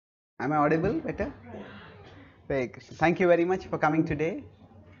Am I audible better? Very Krishna. Thank you very much for coming today.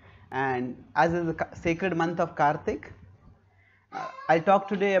 And as is the sacred month of Kartik, I'll talk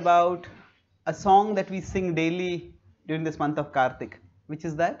today about a song that we sing daily during this month of Kartik. Which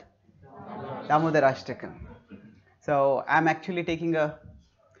is that? Damodarashtakam. So I'm actually taking a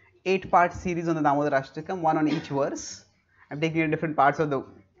 8-part series on the Damodarashtakam, one on each verse. I'm taking it in different parts of the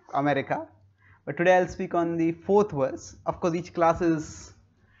America. But today I'll speak on the 4th verse. Of course, each class is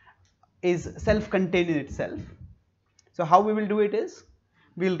self-contained in itself. So how we will do it is,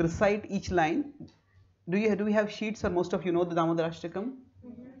 we'll recite each line. Do we have sheets, or most of you know the Damodarashtakam?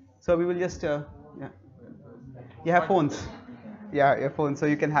 So we will just, yeah. You have phones. Yeah, your phone, so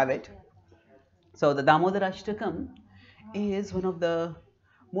you can have it. So the Damodarashtakam is one of the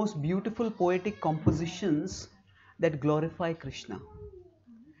most beautiful poetic compositions that glorify Krishna.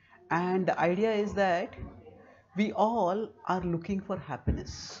 And the idea is that we all are looking for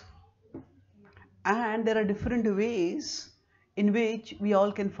happiness. And there are different ways in which we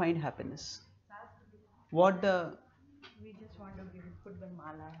all can find happiness. We just want to put one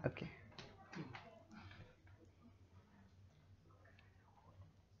mala. Okay.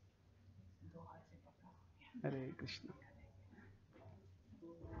 Hare Krishna.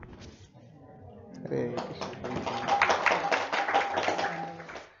 Hare Krishna.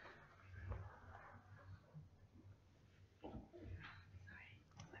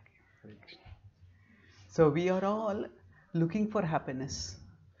 So we are all looking for happiness,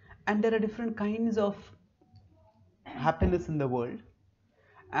 and there are different kinds of happiness in the world.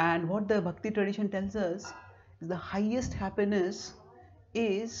 And what the Bhakti tradition tells us is the highest happiness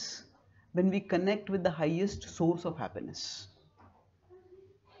is when we connect with the highest source of happiness.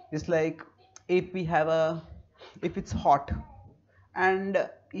 Just like if it's hot and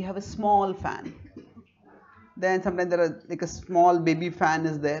you have a small fan, then sometimes there are like a small baby fan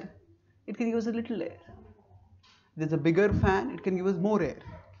is there, it can give us a little air. There's a bigger fan, it can give us more air.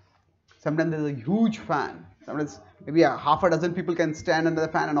 Sometimes there's a huge fan, sometimes maybe half a dozen people can stand under the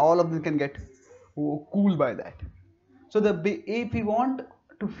fan and all of them can get cool by that. So if we want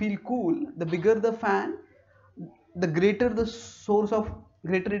to feel cool, the bigger the fan, the greater it is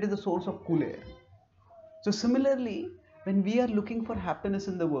the source of cool air. So similarly, when we are looking for happiness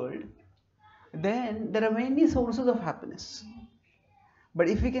in the world, then there are many sources of happiness. But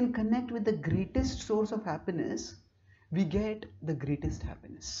if we can connect with the greatest source of happiness, we get the greatest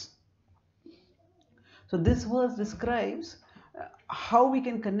happiness. So this verse describes how we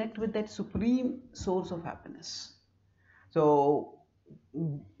can connect with that supreme source of happiness. So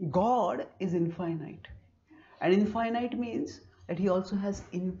God is infinite, and infinite means that He also has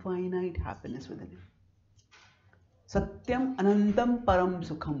infinite happiness within Him. Satyam Anantam Param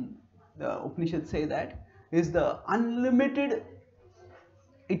Sukham, the Upanishads say that, is the unlimited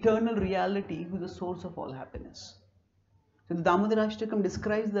eternal reality who is the source of all happiness. So the Damodarashtakam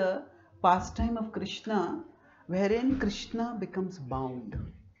describes the pastime of Krishna, wherein Krishna becomes bound.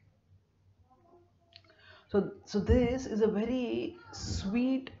 So this is a very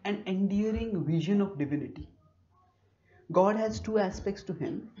sweet and endearing vision of divinity. God has two aspects to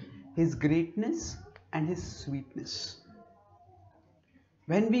Him, His greatness and His sweetness.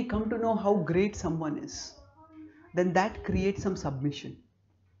 When we come to know how great someone is, then that creates some submission.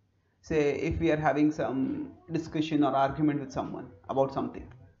 Say if we are having some discussion or argument with someone about something,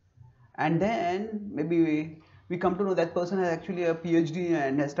 and then maybe we come to know that person has actually a PhD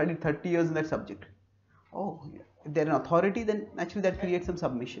and has studied 30 years in that subject. Oh, if they are an authority, then naturally that creates some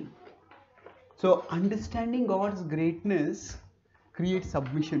submission. So understanding God's greatness creates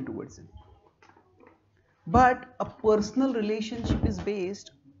submission towards Him. But a personal relationship is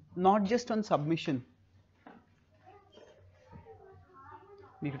based not just on submission.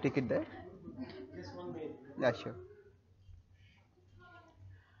 Need to take it there? Just 1 minute. Yeah, sure.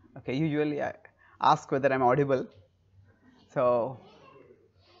 Okay, usually I ask whether I'm audible. So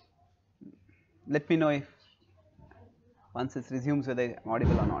let me know if once it resumes whether I'm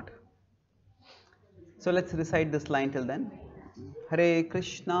audible or not. So let's recite this line till then. Hare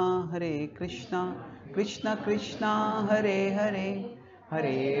Krishna, Krishna Krishna, Hare Hare,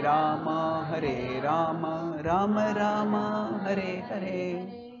 Hare Rama, Rama Rama, Hare Hare.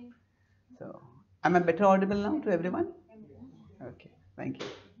 So, am I better audible now to everyone? Okay, thank you.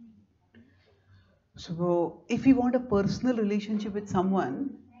 So, if we want a personal relationship with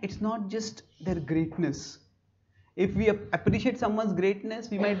someone, it's not just their greatness. If we appreciate someone's greatness,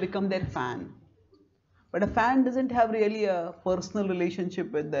 we might become their fan. But a fan doesn't have really a personal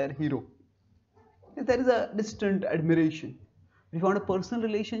relationship with their hero. There is a distant admiration. If you want a personal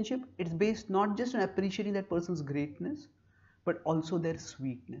relationship, it's based not just on appreciating that person's greatness, but also their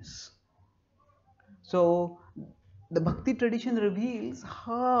sweetness. So the Bhakti tradition reveals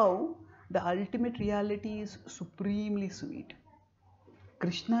how the ultimate reality is supremely sweet.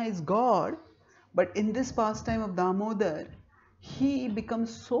 Krishna is God, but in this pastime of Damodar, he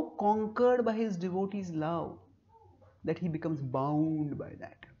becomes so conquered by his devotees' love that he becomes bound by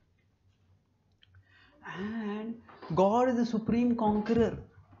that. And God is the supreme conqueror.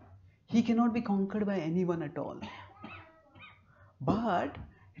 He cannot be conquered by anyone at all. But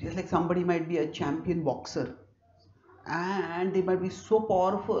it is like somebody might be a champion boxer and they might be so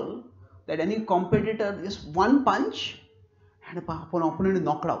powerful that any competitor, just one punch and an opponent is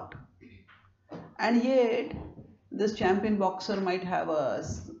knocked out. And yet this champion boxer might have a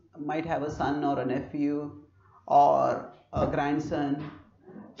son or a nephew or a grandson,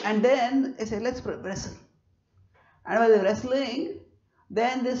 and then they say, let's wrestle. And while they're wrestling,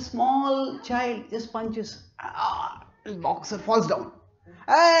 then this small child just punches. The boxer falls down.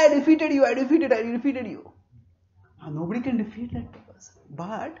 I defeated you. I defeated you. Now, nobody can defeat that person.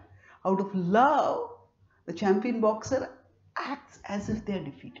 But out of love, the champion boxer acts as if they are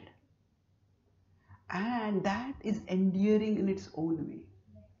defeated. And that is endearing in its own way.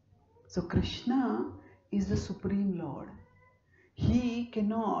 So Krishna is the Supreme Lord. He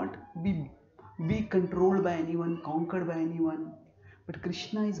cannot be controlled by anyone, conquered by anyone. But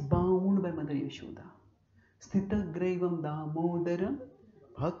Krishna is bound by Mother Yashoda. Sthita Graivam Damodaram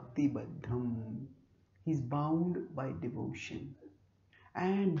Bhakti Baddham. He is bound by devotion.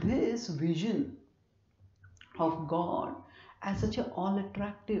 And this vision of God as such an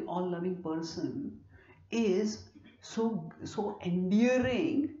all-attractive, all-loving person is so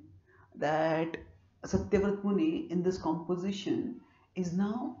endearing that Satyavrat Muni in this composition is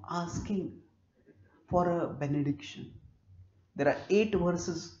now asking for a benediction. There are 8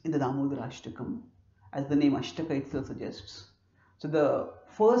 verses in the Damodarashtakam, as the name Ashtaka itself suggests. So the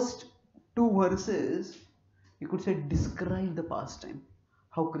first 2 verses, you could say, describe the pastime,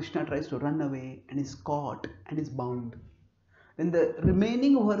 how Krishna tries to run away and is caught and is bound. Then the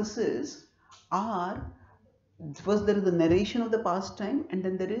remaining verses are, first there is the narration of the pastime, and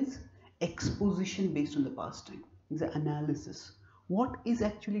then there is exposition based on the pastime. It's an analysis. What is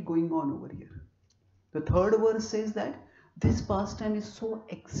actually going on over here? The third verse says that this pastime is so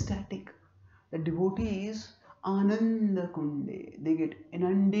ecstatic that devotees Ananda Kunde, they get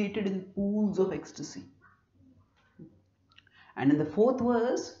inundated in pools of ecstasy. And in the 4th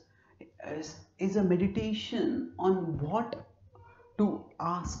verse is a meditation on what to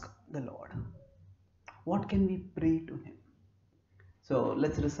ask the Lord. What can we pray to Him? So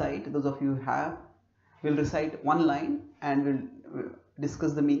let's recite, those of you who have, we'll recite one line and we'll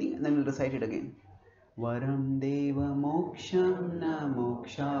discuss the meaning and then we'll recite it again. Varam Deva Moksham Na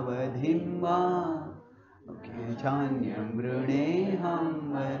Mokshavadhim Va Chanyam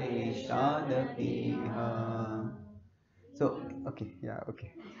Vrudeham Vareshadapiha. So, okay.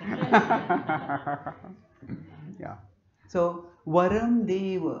 Yeah. So, Varam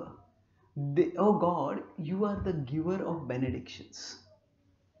Deva, oh God, you are the giver of benedictions.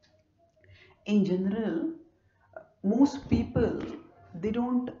 In general, most people, they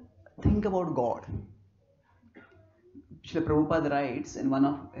don't think about God. Srila Prabhupada writes in one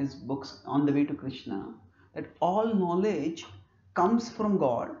of his books, On the Way to Krishna, that all knowledge comes from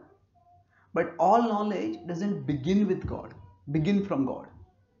God, but all knowledge doesn't begin from God.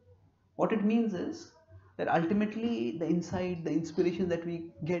 What it means is that ultimately the insight, the inspiration that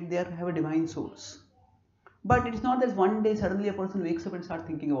we get there have a divine source. But it's not that one day suddenly a person wakes up and starts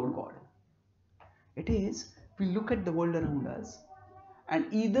thinking about God. It is, we look at the world around us,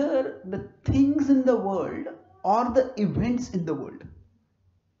 and either the things in the world or the events in the world,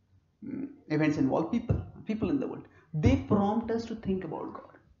 events involve people in the world, they prompt us to think about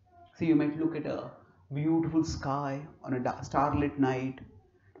God. So you might look at a beautiful sky on a starlit night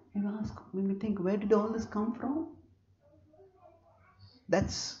and ask, when we think, where did all this come from?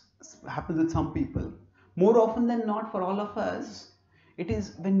 That's happens with some people. More often than not, for all of us, it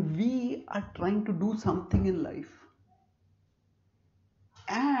is when we are trying to do something in life,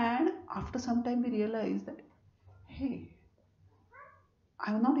 and after some time we realize that, hey,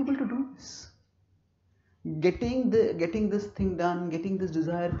 I'm not able to do this. Getting this thing done, getting this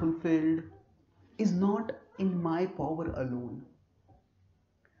desire fulfilled is not in my power alone.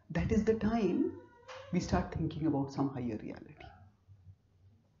 That is the time we start thinking about some higher reality.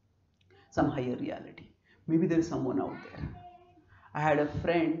 Maybe there is someone out there. I had a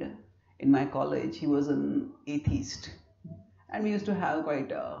friend in my college, he was an atheist, and we used to have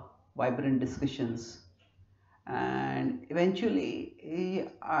quite vibrant discussions. And eventually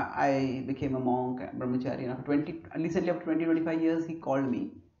I became a monk, brahmachari, and recently after 20-25 years he called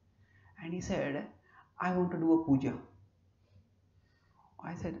me and he said, I want to do a puja.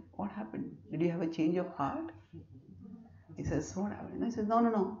 I said, what happened? Did you have a change of heart? He says, what happened? I said,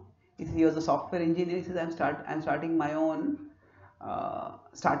 no. He says, he was a software engineer. He says, I'm starting my own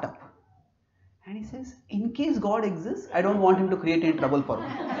startup. And he says, in case God exists, I don't want him to create any trouble for me.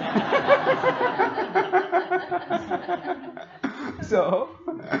 So,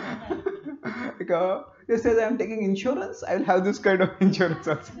 he says, I'm taking insurance, I will have this kind of insurance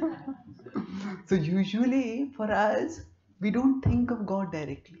also. So usually for us, we don't think of God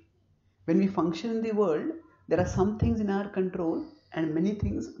directly. When we function in the world, there are some things in our control and many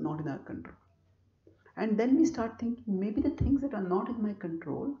things not in our control. And then we start thinking, maybe the things that are not in my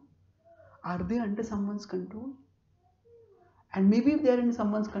control, are they under someone's control? And maybe if they are in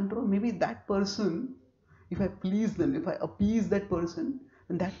someone's control, maybe that person, if I please them, if I appease that person,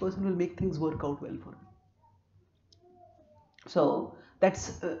 then that person will make things work out well for me. So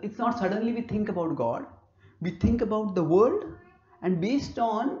that's it's not suddenly we think about God. We think about the world, and based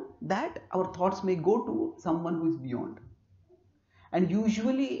on that our thoughts may go to someone who is beyond. And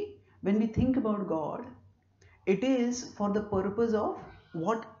usually when we think about God, it is for the purpose of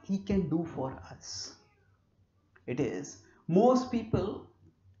what He can do for us. It is most people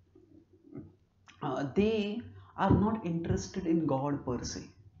they are not interested in God per se.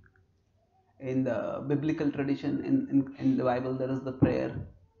 In the biblical tradition, in the Bible, there is the prayer,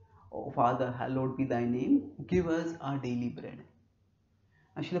 "Oh Father, hallowed be thy name, give us our daily bread."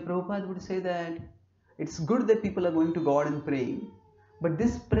 And Srila Prabhupada would say that it's good that people are going to God and praying, but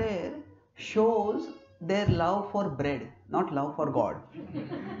this prayer shows their love for bread, not love for God.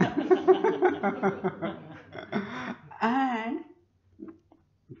 And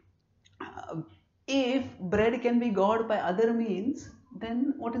if bread can be God by other means,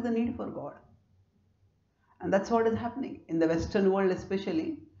 then what is the need for God? And that's what is happening in the Western world,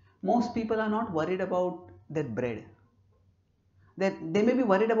 especially. Most people are not worried about their bread. They may be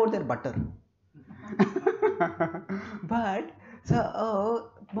worried about their butter. But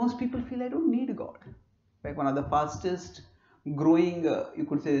most people feel I don't need God. Like one of the fastest growing, you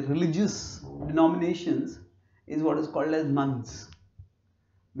could say, religious denominations is what is called as nuns.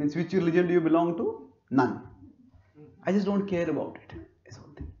 Means which religion do you belong to? None. I just don't care about it. Is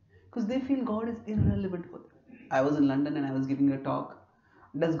one thing. Because they feel God is irrelevant for them. I was in London and I was giving a talk.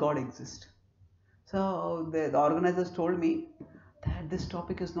 Does God exist? So the organizers told me that this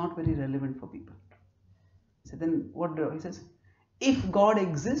topic is not very relevant for people. So then what do he says? If God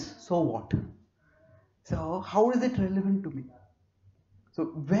exists, so what? So how is it relevant to me? So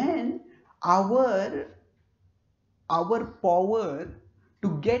when our power to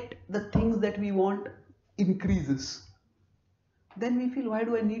get the things that we want increases, then we feel, why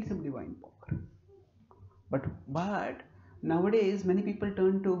do I need some divine power? But nowadays many people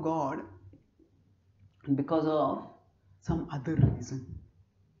turn to God because of some other reason.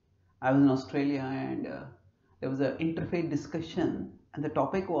 I was in Australia and there was an interfaith discussion, and the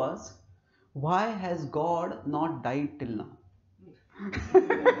topic was, why has God not died till now?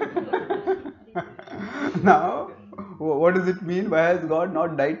 Now, what does it mean? Why has God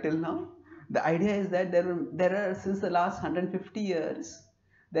not died till now? The idea is that there are since the last 150 years,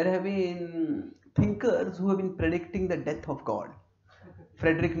 there have been thinkers who have been predicting the death of God.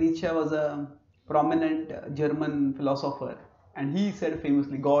 Friedrich Nietzsche was a prominent German philosopher, and he said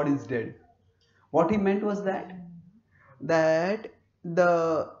famously, God is dead. What he meant was that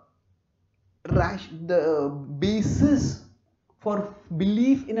the basis for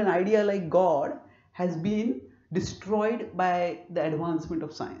belief in an idea like God has been destroyed by the advancement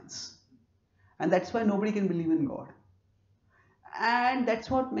of science. And that's why nobody can believe in God. And that's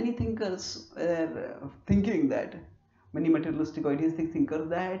what many thinkers are thinking, that many materialistic or atheistic thinkers,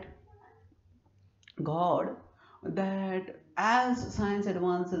 that God, that as science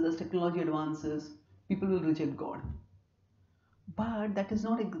advances, as technology advances, people will reject God. But that has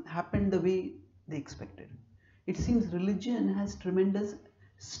not happened the way they expected. It seems religion has tremendous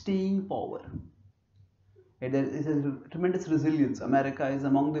staying power. It has tremendous resilience. America is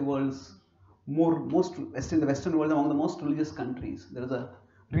among the world's in the Western world, among the most religious countries. There is a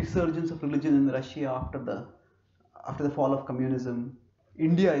resurgence of religion in Russia after the fall of communism.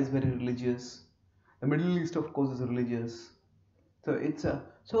 India is very religious. The Middle East, of course, is religious.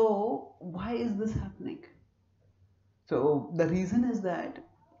 So why is this happening? So the reason is that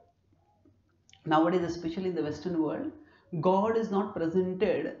nowadays, especially in the Western world, God is not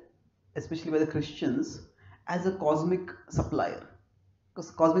presented, especially by the Christians, as a cosmic supplier. Because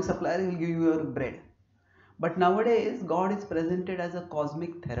cosmic supplier will give you your bread. But nowadays, God is presented as a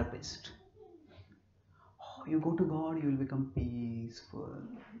cosmic therapist. Oh, you go to God, you will become peaceful.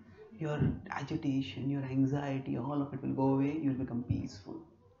 Your agitation, your anxiety, all of it will go away, you will become peaceful.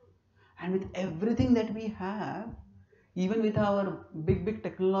 And with everything that we have, even with our big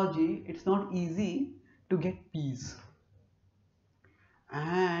technology, it's not easy to get peace.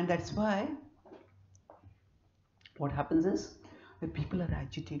 And that's why what happens is the people are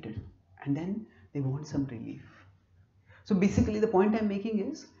agitated and then they want some relief. So basically the point I'm making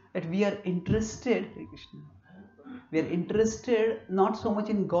is that we are interested, we are interested not so much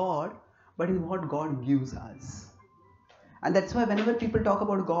in God, but in what God gives us. And that's why whenever people talk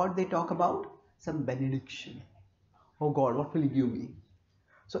about God, they talk about some benediction. Oh God, what will you give me?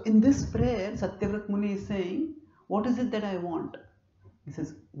 So in this prayer, Satyavrat Muni is saying, what is it that I want? He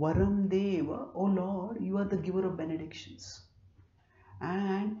says, Varam Deva, oh Lord, you are the giver of benedictions.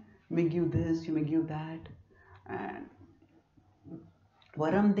 And you may give this, you may give that. And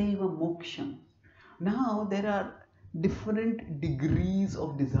Varam Deva Moksham. Now there are different degrees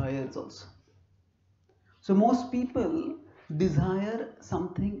of desires also. So most people desire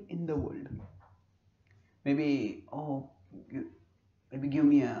something in the world. Maybe, maybe give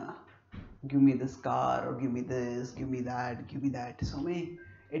me this car, or give me this, give me that, give me that. So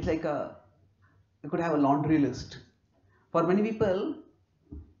it's like you could have a laundry list. For many people,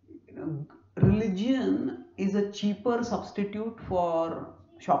 religion is a cheaper substitute for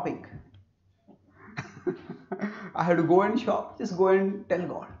shopping. I have to go and shop, just go and tell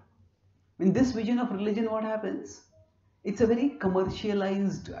God. In this vision of religion, what happens? It's a very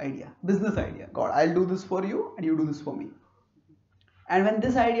commercialized idea, business idea. God, I'll do this for you and you do this for me. And when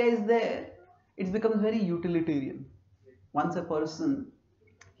this idea is there, it becomes very utilitarian. Once a person,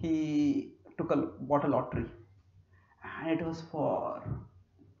 he bought a lottery, and it was for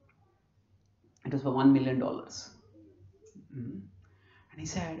 $1 million. And he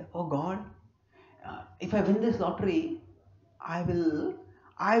said, oh God, if I win this lottery, I will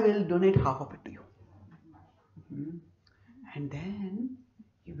donate half of it to you. And then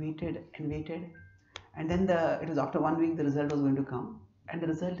he waited and waited, and then it was after 1 week the result was going to come, and the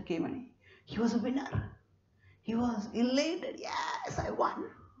result came and he was a winner. He was elated. Yes, I won.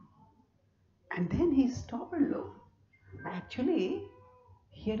 And then he stopped and looked. Actually,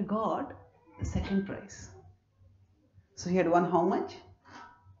 he had got the second prize. So he had won how much?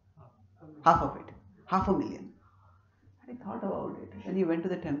 Half of it. $500,000. And he thought about it. Then he went to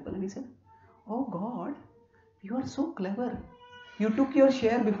the temple and he said, oh God, you are so clever. You took your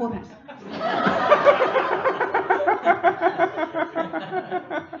share beforehand.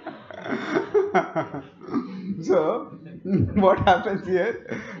 So, what happens here?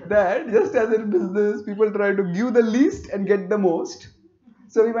 That just as in business, people try to give the least and get the most.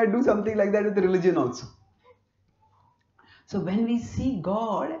 So, we might do something like that with religion also. So, when we see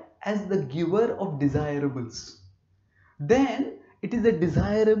God as the giver of desirables, then it is the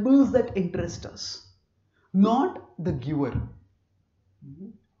desirables that interest us, not the giver.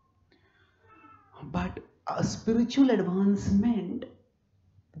 But a spiritual advancement,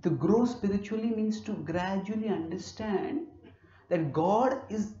 to grow spiritually, means to gradually understand that God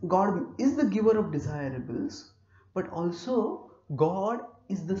is the giver of desirables, but also God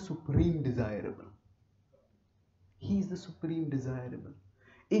is the supreme desirable. He is the supreme desirable.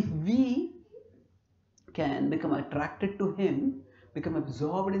 If we can become attracted to Him, become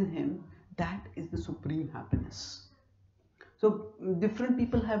absorbed in Him, that is the supreme happiness. So different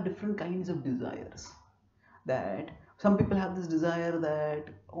people have different kinds of desires. That some people have this desire that,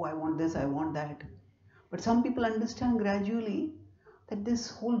 oh, I want this, I want that. But some people understand gradually that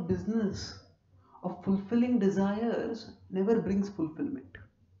this whole business of fulfilling desires never brings fulfillment.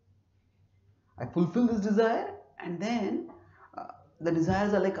 I fulfill this desire, and then the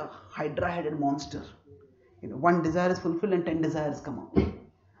desires are like a hydra-headed monster. One desire is fulfilled and 10 desires come up.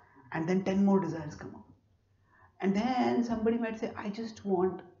 And then 10 more desires come up. And then somebody might say, I just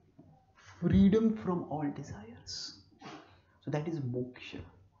want freedom from all desires. So that is moksha.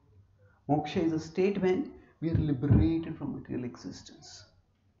 Moksha is a state when we are liberated from material existence.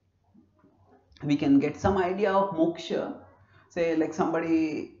 We can get some idea of moksha. Say like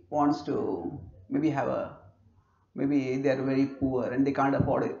somebody wants to maybe they are very poor and they can't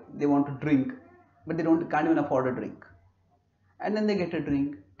afford it. They want to drink, but they can't even afford a drink. And then they get a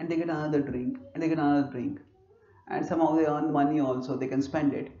drink, and they get another drink, and they get another drink. And somehow they earn money also, they can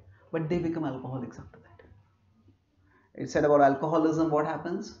spend it, but they become alcoholics after that. It's said about alcoholism, what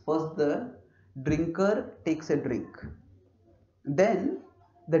happens? First the drinker takes a drink, then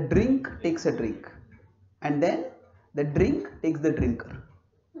the drink takes a drink, and then the drink takes the drinker.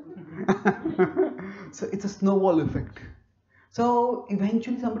 So it's a snowball effect. So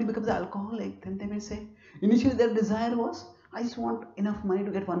eventually somebody becomes alcoholic, then they may say, initially their desire was, I just want enough money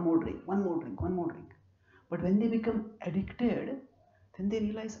to get one more drink, one more drink, one more drink. But when they become addicted, then they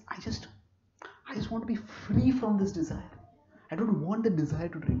realize, I just want to be free from this desire. I don't want the desire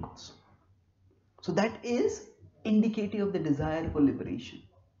to drink also. So that is indicative of the desire for liberation.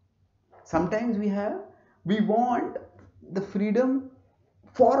 Sometimes we want the freedom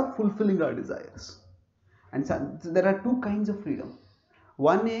for fulfilling our desires. And so there are two kinds of freedom.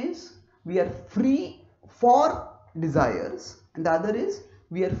 One is we are free for desires, and the other is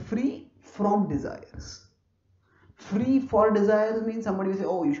we are free from desires. Free for desires means somebody will say,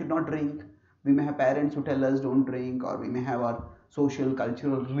 oh, you should not drink. We may have parents who tell us don't drink, or we may have our social,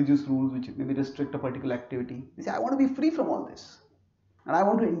 cultural, religious rules which maybe restrict a particular activity. We say, I want to be free from all this and I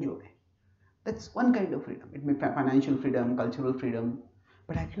want to enjoy. That's one kind of freedom. It may be financial freedom, cultural freedom,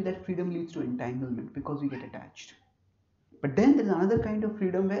 but actually that freedom leads to entanglement because we get attached. But then there is another kind of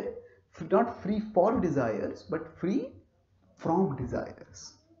freedom where not free for desires but free from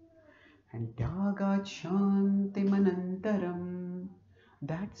desires. And Dhyagat Shanti Manantaram,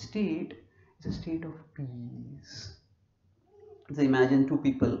 that state is a state of peace. So imagine two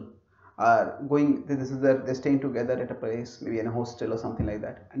people are going, they're staying together at a place, maybe in a hostel or something like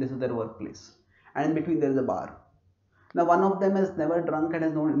that, and this is their workplace. And in between there is a bar. Now one of them has never drunk and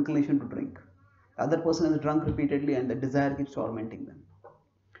has no inclination to drink. The other person has drunk repeatedly and the desire keeps tormenting them.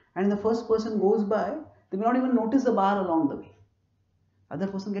 And the first person goes by, they will not even notice the bar along the way. Other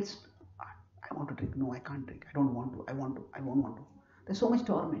person gets, I want to drink, no I can't drink, I don't want to, I won't want to. There's so much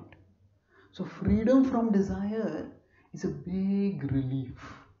torment. So freedom from desire is a big relief.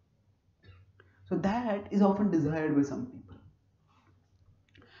 So that is often desired by some people.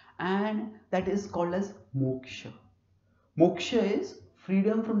 And that is called as moksha. Moksha is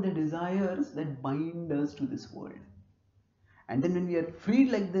freedom from the desires that bind us to this world. And then when we are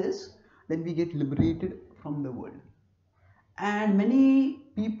freed like this, then we get liberated from the world. And many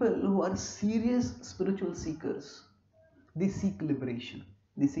people who are serious spiritual seekers, they seek liberation,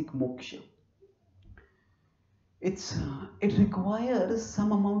 they seek moksha. It requires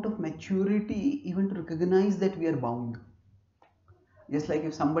some amount of maturity even to recognize that we are bound. Just like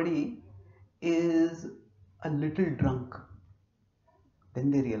if somebody is a little drunk, then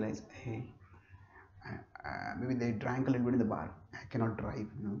they realize, hey, maybe they drank a little bit in the bar, I cannot drive,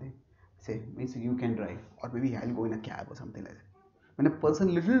 they say, you can drive, or maybe I'll go in a cab or something like that. When a person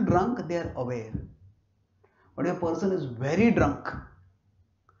is little drunk, they are aware. But if a person is very drunk,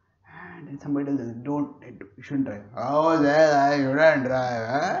 and somebody tells them, you shouldn't drive. Oh, I shouldn't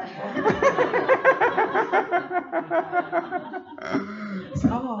drive.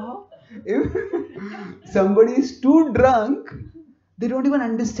 So, if somebody is too drunk, they don't even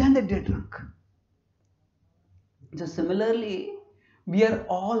understand that they're drunk. So similarly, we are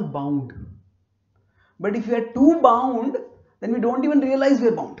all bound. But if we are too bound, then we don't even realize we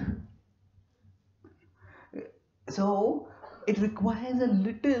are bound. So it requires a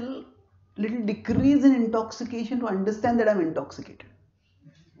little decrease in intoxication to understand that I'm intoxicated.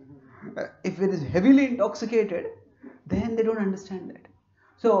 If it is heavily intoxicated, then they don't understand that.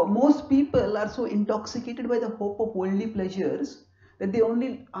 So most people are so intoxicated by the hope of worldly pleasures that they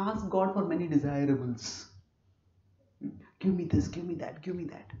only ask God for many desirables. Give me this, give me that, give me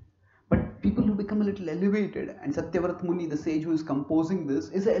that. But people who become a little elevated, and Satyavrat Muni, the sage who is composing this,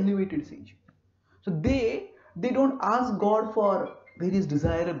 is an elevated sage. So they don't ask God for various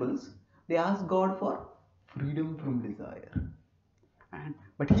desirables, they ask God for freedom from desire.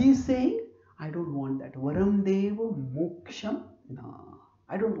 But he is saying, I don't want that. Varam deva moksham. No,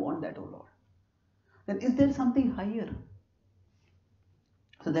 I don't want that, O Lord. Then is there something higher?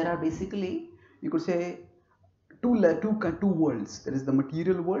 So there are basically, you could say, two worlds. There is the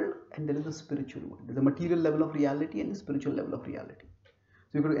material world and there is the spiritual world. There is the material level of reality and the spiritual level of reality.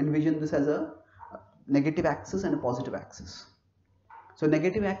 So you could envision this as a negative axis and a positive axis. So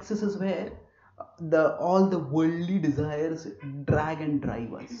negative axis is where all the worldly desires drag and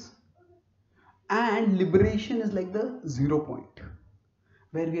drive us. And liberation is like the 0 point,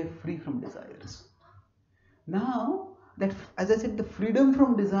 where we are free from desires. Now, that, as I said, the freedom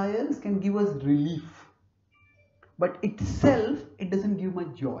from desires can give us relief. But itself, it doesn't give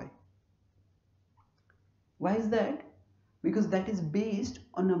much joy. Why is that? Because that is based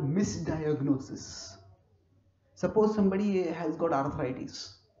on a misdiagnosis. Suppose somebody has got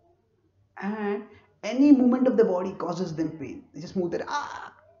arthritis and any movement of the body causes them pain. They just move their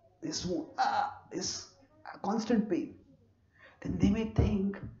this constant pain. Then they may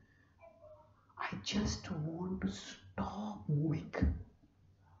think, I just want to stop moving.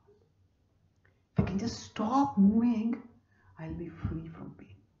 If I can just stop moving, I'll be free from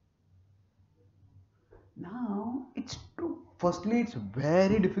pain. Now, it's true. Firstly, it's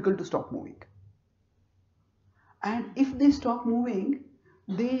very difficult to stop moving. And if they stop moving,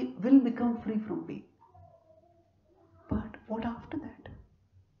 they will become free from pain. But what after that?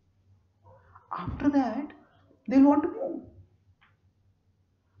 After that, they'll want to move.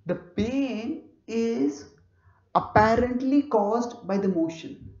 The pain is apparently caused by the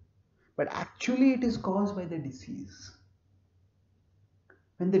motion, but actually it is caused by the disease.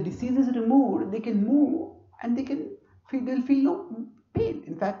 When the disease is removed, they can move and they'll feel no pain.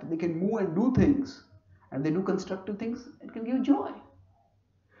 In fact, they can move and do things, and they do constructive things, it can give joy.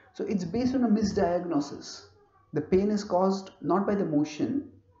 So it's based on a misdiagnosis. The pain is caused not by the motion,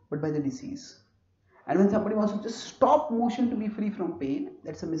 but by the disease. And when somebody wants to just stop motion to be free from pain,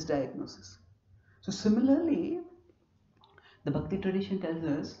 that's a misdiagnosis. So similarly, the Bhakti tradition tells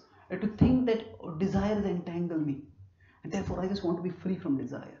us to think that desires entangle me, and therefore I just want to be free from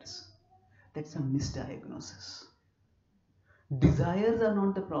desires. That's a misdiagnosis. Desires are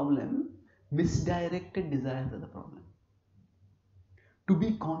not the problem, misdirected desires are the problem. To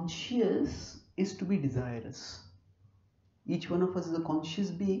be conscious is to be desirous. Each one of us is a conscious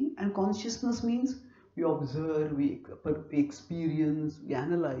being, and consciousness means we observe, we experience, we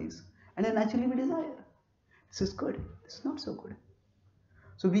analyze, and then naturally we desire. This is good, this is not so good.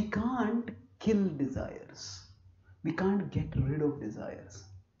 So we can't kill desires. We can't get rid of desires.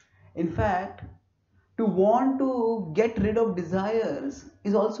 In fact, to want to get rid of desires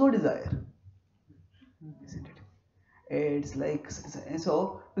is also a desire. Isn't it? It's like,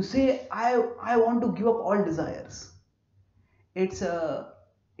 so to say I want to give up all desires, it's a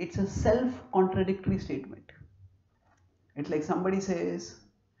self-contradictory statement. It's like somebody says,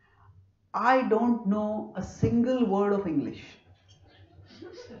 I don't know a single word of English.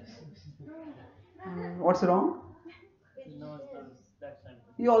 What's wrong?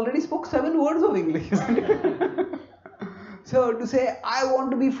 You already spoke 7 words of English. So to say, I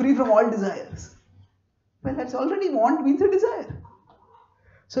want to be free from all desires, well, that's already want means a desire.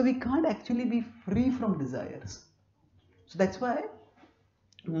 So we can't actually be free from desires. So that's why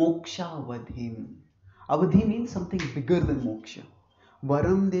moksha avadhim. Avadhi means something bigger than moksha.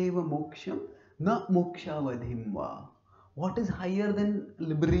 Varam deva moksham na moksha avadhim va. What is higher than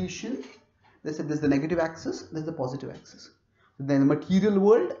liberation? There's the negative axis, there's the positive axis. There's the material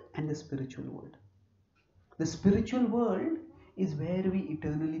world and the spiritual world. The spiritual world is where we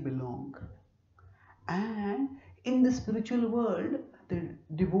eternally belong. And in the spiritual world, the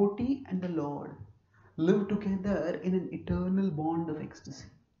devotee and the Lord live together in an eternal bond of ecstasy.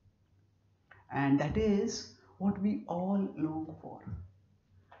 And that is what we all long for.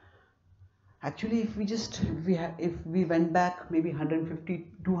 Actually, if we went back maybe 150,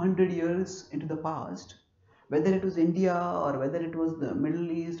 200 years into the past, whether it was India or whether it was the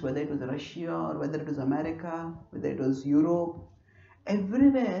Middle East, whether it was Russia or whether it was America, whether it was Europe,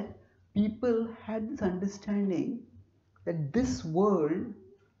 everywhere people had this understanding that this world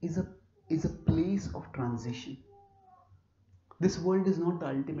is a place of transition. This world is not the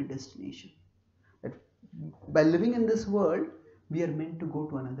ultimate destination. That by living in this world, we are meant to go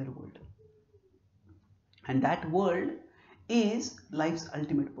to another world. And that world is life's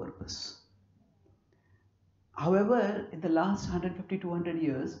ultimate purpose. However, in the last 150-200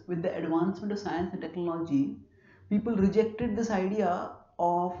 years, with the advancement of science and technology, people rejected this idea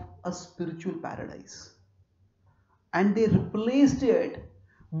of a spiritual paradise. And they replaced it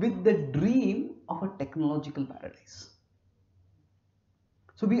with the dream of a technological paradise.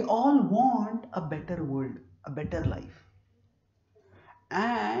 So we all want a better world, a better life.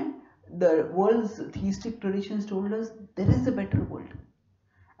 And the world's theistic traditions told us there is a better world.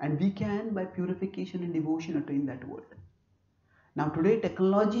 And we can, by purification and devotion, attain that world. Now today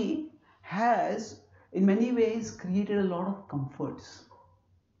technology has in many ways created a lot of comforts.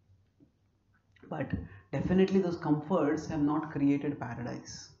 But definitely those comforts have not created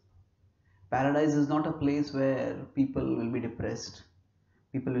paradise. Paradise is not a place where people will be depressed,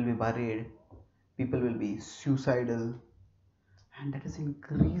 people will be worried, people will be suicidal. And that has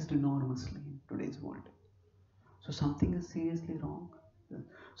increased enormously in today's world. So something is seriously wrong.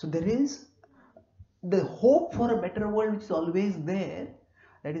 So there is the hope for a better world which is always there,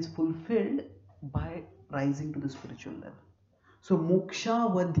 that is fulfilled by rising to the spiritual level. So moksha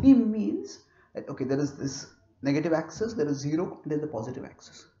vadhim means that, okay, there is this negative axis, there is 0, and there is the positive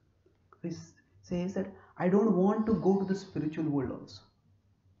axis. Which says that I don't want to go to the spiritual world also.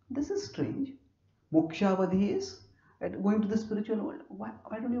 This is strange. Moksha vadhi is going to the spiritual world.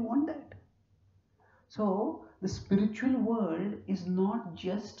 Why don't you want that? So the spiritual world is not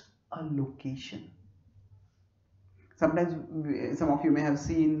just a location. Sometimes some of you may have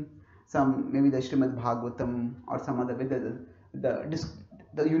seen maybe the Srimad Bhagavatam or some other way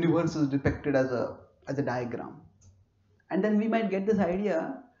the universe is depicted as a diagram, and then we might get this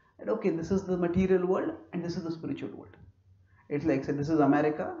idea that okay, this is the material world and this is the spiritual world. It's like, say, this is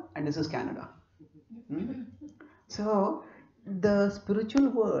America and this is Canada. So the spiritual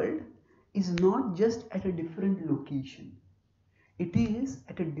world is not just at a different location, it is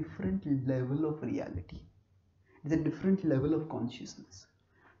at a different level of reality. It's a different level of consciousness.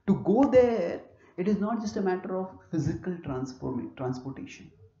 To go there, it is not just a matter of physical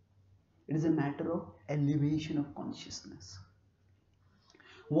transportation. It is a matter of elevation of consciousness.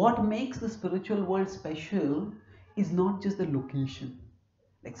 What makes the spiritual world special is not just the location.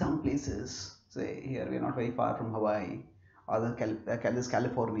 Like some places, say here we are not very far from Hawaii, or this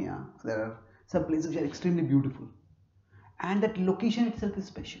California, there are some places which are extremely beautiful, and that location itself is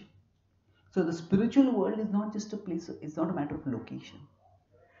special. So the spiritual world is not just a place, it's not a matter of location.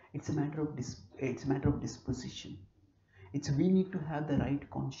 It's a matter of disposition. We need to have the right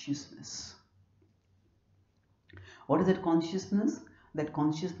consciousness. What is that consciousness? That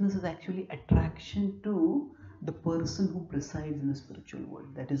consciousness is actually attraction to the person who presides in the spiritual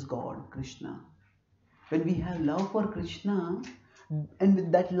world, that is God, Krishna. When we have love for Krishna, and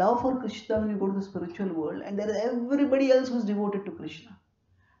with that love for Krishna, when you go to the spiritual world, and there is everybody else who is devoted to Krishna,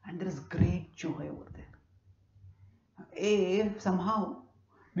 and there is great joy over there. If somehow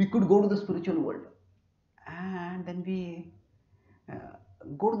we could go to the spiritual world, and then we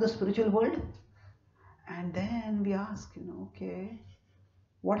go to the spiritual world, and then we ask, okay,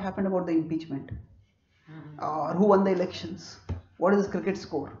 what happened about the impeachment? Or who won the elections? What is the cricket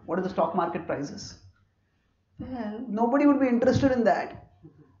score? What are the stock market prices? Well, nobody would be interested in that,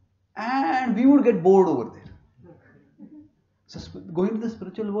 and we would get bored over there. So going to the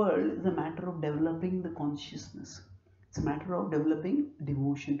spiritual world is a matter of developing the consciousness. It's a matter of developing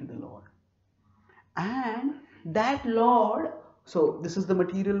devotion to the Lord. And that Lord, so this is the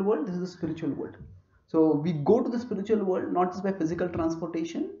material world, this is the spiritual world. So we go to the spiritual world not just by physical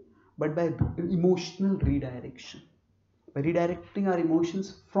transportation, but by emotional redirection. By redirecting our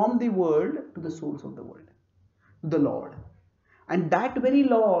emotions from the world to the source of the world, to the Lord. And that very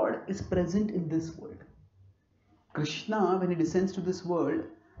Lord is present in this world. Krishna, when he descends to this world,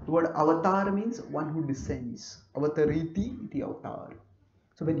 the word avatar means one who descends. Avatariti iti avatar.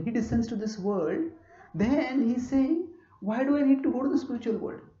 So when he descends to this world, then he's saying, why do I need to go to the spiritual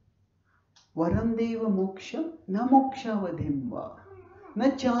world? Varam deva moksha na moksha vadhimva na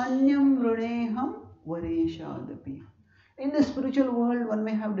chanyam runeham vareshadapi. In the spiritual world, one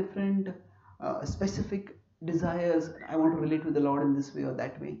may have different specific desires. I want to relate with the Lord in this way or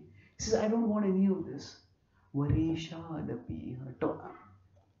that way. He says, I don't want any of this. Vareshadapi.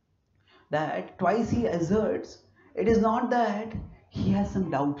 That twice he asserts, it is not that he has some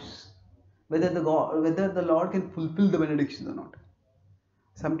doubts whether the Lord can fulfill the benedictions or not.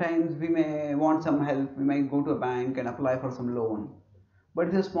 Sometimes we may want some help. We might go to a bank and apply for some loan. But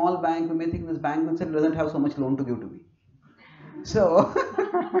if it's a small bank, we may think this bank itself doesn't have so much loan to give to me. So,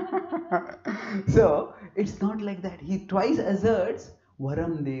 so it's not like that. He twice asserts,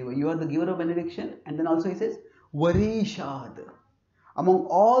 Varam Deva, you are the giver of benediction. And then also he says, Vareshad. Among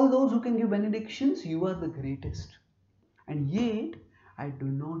all those who can give benedictions, you are the greatest. And yet, I do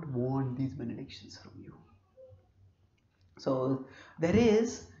not want these benedictions from you. So there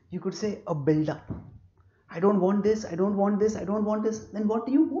is, you could say, a build-up. I don't want this, I don't want this, I don't want this. Then what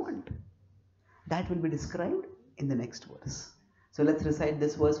do you want? That will be described in the next verse. So let's recite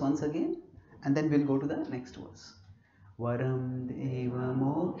this verse once again, and then we'll go to the next verse. Varam deva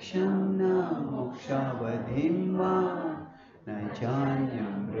moksham na mokshavadhimva na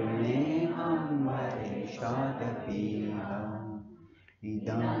chanyam runeham vareshadapiha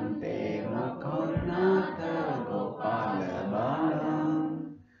idam te mukharnatha gopala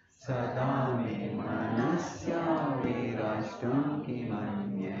balam sada me manasya virashtam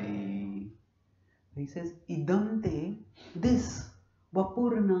kimanyai. He says, idam te, this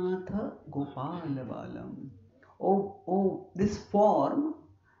vapurnatha gopala balam. Oh, this form,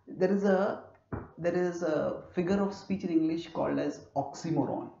 there is a figure of speech in English called as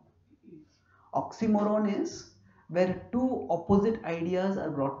oxymoron. Oxymoron is where two opposite ideas are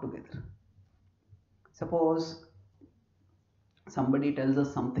brought together. Suppose somebody tells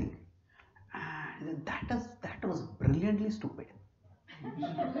us something, and that was brilliantly stupid.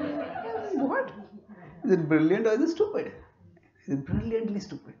 What? Is it brilliant or is it stupid? Is it brilliantly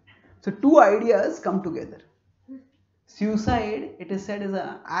stupid? So two ideas come together. Suicide, it is said, is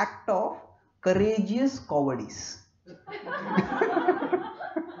an act of courageous cowardice.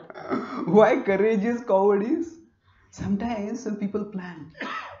 Why courageous cowardice? Sometimes people plan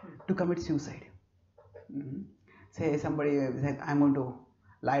to commit suicide. Mhm. Say somebody said, I'm going to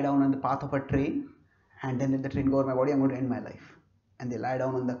lie down on the path of a train, and then if the train goes over my body, I'm going to end my life. And they lie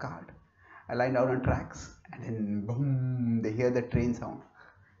down on the cart. I lie down on tracks, and then boom, they hear the train sound,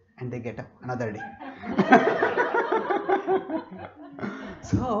 and they get up another day.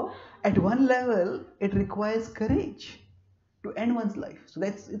 So, at one level, it requires courage to end one's life. So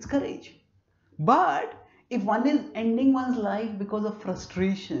it's courage. But if one is ending one's life because of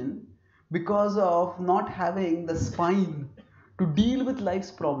frustration, because of not having the spine to deal with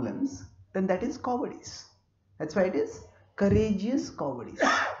life's problems, then that is cowardice. That's why it is courageous cowardice.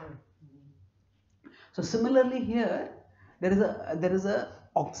 So similarly here, there is a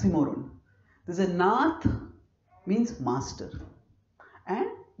oxymoron. There is a Nath means master, and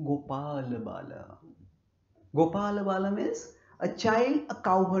Gopala Bala. Gopala Bala means a child, a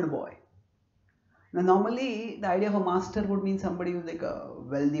cowherd boy. Now normally the idea of a master would mean somebody who's like a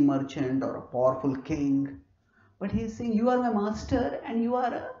wealthy merchant or a powerful king. But he is saying, you are my master and you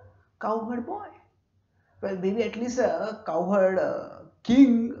are a cowherd boy. Well, maybe at least a cowherd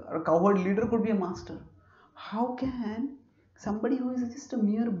king or a cowherd leader could be a master. How can somebody who is just a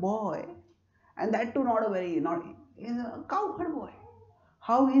mere boy, and that too not is a cowherd boy,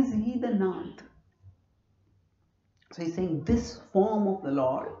 how is he the Nath? So he's saying this form of the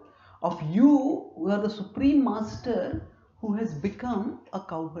Lord, of you who are the supreme master who has become a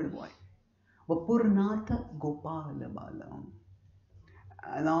cowherd boy. Vapurnatha Gopala Balam.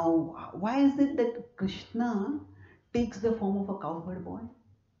 Now, why is it that Krishna takes the form of a cowherd boy?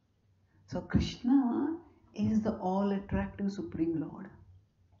 So Krishna is the all-attractive Supreme Lord.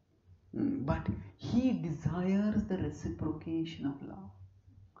 But he desires the reciprocation of love.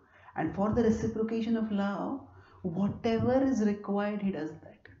 And for the reciprocation of love, whatever is required, he does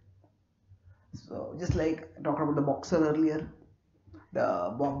that. So just like I talked about the boxer earlier,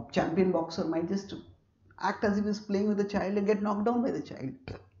 the champion boxer might just act as if he's playing with the child and get knocked down by the child.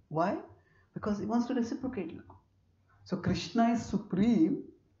 Why? Because he wants to reciprocate love. So Krishna is supreme,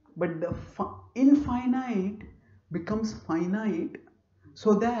 but the infinite becomes finite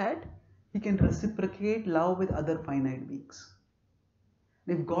so that he can reciprocate love with other finite beings.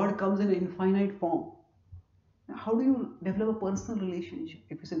 If God comes in infinite form, how do you develop a personal relationship?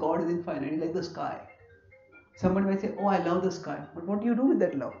 If you say God is infinite, like the sky. Somebody might say, oh, I love the sky. But what do you do with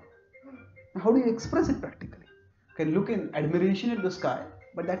that love? How do you express it practically? You can look in admiration at the sky,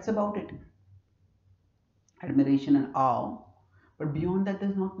 but that's about it. Admiration and awe. But beyond that,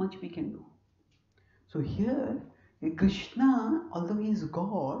 there's not much we can do. So here, Krishna, although he is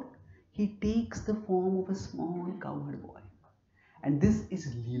God, he takes the form of a small cowherd boy. And this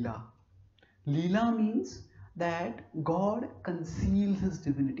is Leela. Leela means that God conceals his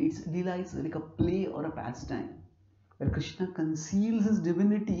divinity. Leela is like a play or a pastime, where Krishna conceals his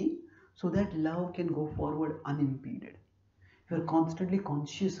divinity so that love can go forward unimpeded. If you are constantly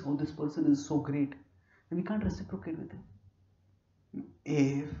conscious, oh, this person is so great, then we can't reciprocate with him.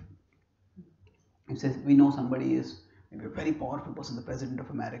 If says we know somebody is maybe a very powerful person, the President of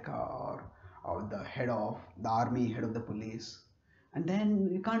America or the head of the army, head of the police, and then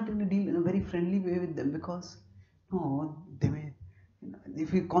you can't really deal in a very friendly way with them because they may,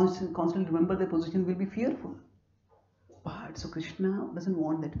 if you constantly remember their position, will be fearful. But so Krishna doesn't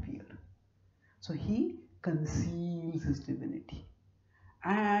want that fear. So he conceals his divinity.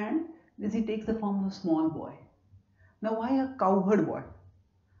 And this he takes the form of a small boy. Now why a cowherd boy?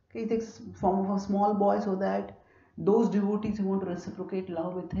 Okay, he takes the form of a small boy so that those devotees who want to reciprocate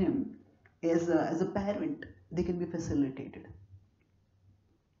love with him as a parent, they can be facilitated.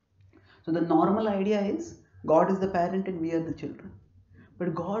 So the normal idea is God is the parent and we are the children.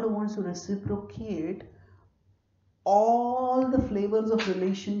 But God wants to reciprocate all the flavors of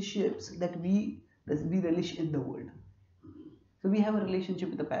relationships that we relish in the world. So we have a relationship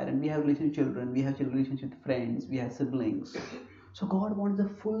with the parent, we have a relationship with children, we have a relationship with friends, we have siblings. So God wants the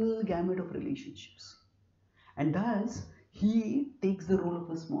full gamut of relationships. And thus, he takes the role of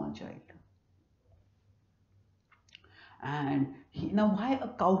a small child. And now why a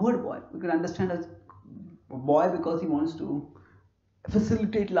cowherd boy? We can understand as a boy because he wants to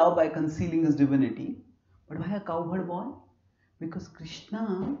facilitate love by concealing his divinity. But why a cowherd boy? Because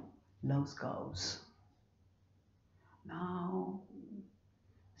Krishna loves cows. Now,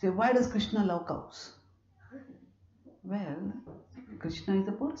 say, why does Krishna love cows? Well, Krishna is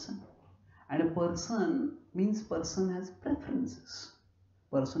a person. And a person means person has preferences.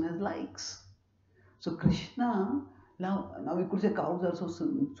 Person has likes. So Krishna, now we could say cows are so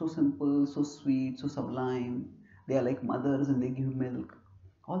simple, so sweet, so sublime. They are like mothers and they give milk.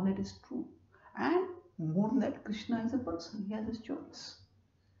 All that is true. And more than that, Krishna is a person, he has his choice.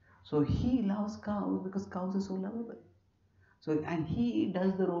 So he loves cows because cows are so lovable. So, and he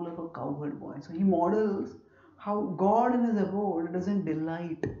does the role of a cowherd boy. So he models how God in his abode doesn't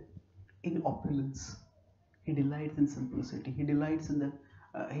delight in opulence. He delights in simplicity. He delights in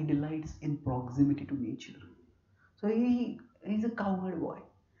proximity to nature. So he's a cowherd boy.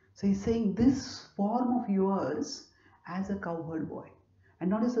 So he's saying this form of yours as a cowherd boy. And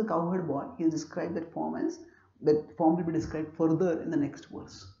not as a cowherd boy, he has described that form as, that form will be described further in the next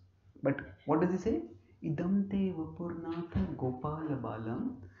verse. But what does he say? Idam te vapurnatha gopala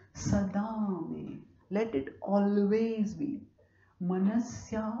balam sadame. Let it always be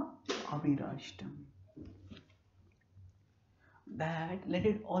manasya avirashtam. That let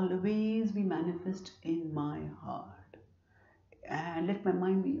it always be manifest in my heart. And let my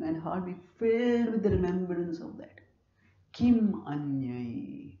mind be and heart be filled with the remembrance of that. Kim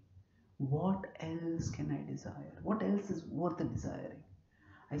anyai. What else can I desire? What else is worth desiring?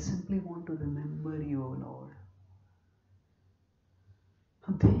 I simply want to remember you, O Lord.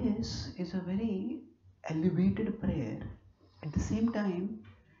 This is a very elevated prayer. At the same time,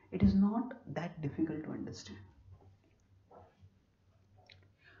 it is not that difficult to understand.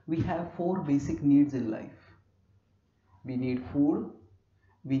 We have 4 basic needs in life. We need food,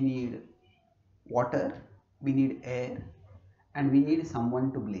 we need water, we need air, and we need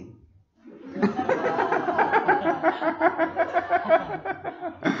someone to blame.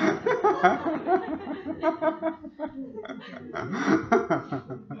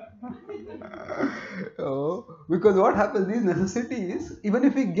 Oh, because what happens, these necessities, even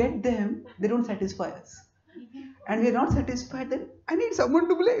if we get them, they don't satisfy us. And we are not satisfied, then I need someone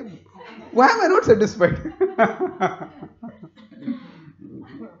to blame. Why am I not satisfied?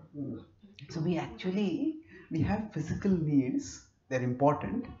 So we have physical needs, they're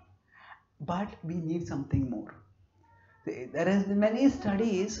important, but we need something more. There has been many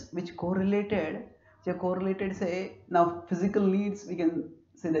studies which correlated, say, now physical needs, we can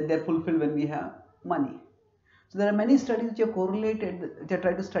say that they're fulfilled when we have money. So there are many studies which are correlated, which are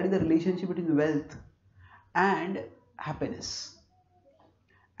trying to study the relationship between wealth and happiness.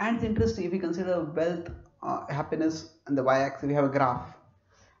 And it's interesting, if we consider wealth, happiness on the y-axis, we have a graph,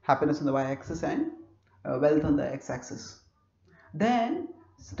 happiness on the y-axis and wealth on the x-axis. Then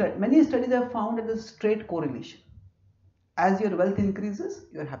many studies have found that there's a straight correlation. As your wealth increases,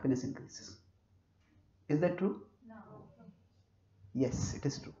 your happiness increases. Is that true? No. Yes, it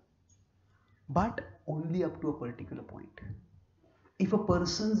is true. But only up to a particular point. If a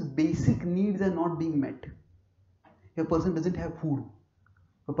person's basic needs are not being met, if a person doesn't have food,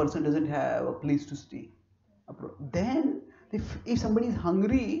 if a person doesn't have a place to stay, then if somebody is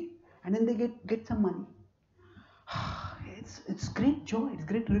hungry and then they get some money, it's great joy, it's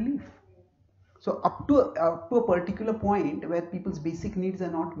great relief. So up to a particular point where people's basic needs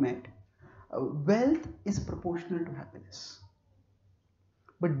are not met, wealth is proportional to happiness.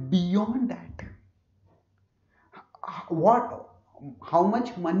 But beyond that, how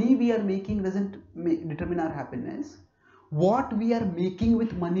much money we are making doesn't determine our happiness. What we are making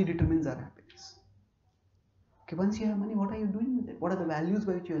with money determines our happiness. Okay, once you have money, what are you doing with it? What are the values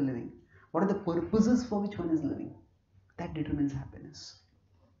by which you are living? What are the purposes for which one is living? That determines happiness.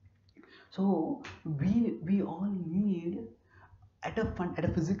 So we all need, at a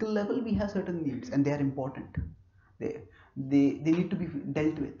physical level, we have certain needs and they are important. They need to be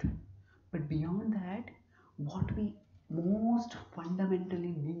dealt with. But beyond that, what we most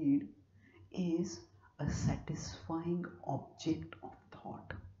fundamentally need is a satisfying object of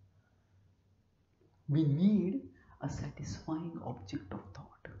thought. We need a satisfying object of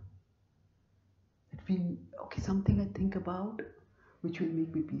thought. That something I think about which will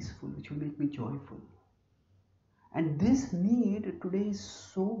make me peaceful, which will make me joyful. And this need today is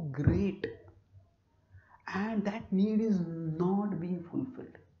so great, and that need is not being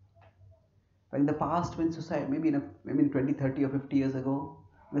fulfilled. In the past, when society, maybe 20, 30 or 50 years ago,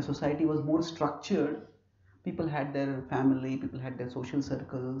 when society was more structured, people had their family, people had their social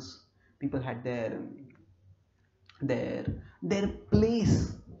circles, people had their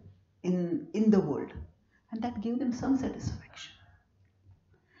place in the world, and that gave them some satisfaction.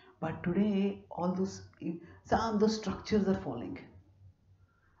 But today, some of those structures are falling.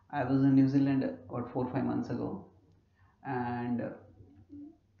 I was in New Zealand about 4 or 5 months ago, and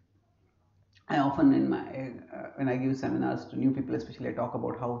I often when I give seminars to new people, especially, I talk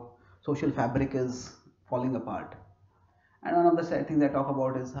about how social fabric is falling apart. And one of the sad things I talk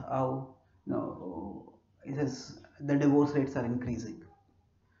about is how the divorce rates are increasing.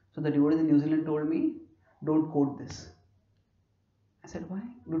 So the devotees in New Zealand told me, don't quote this. I said, why?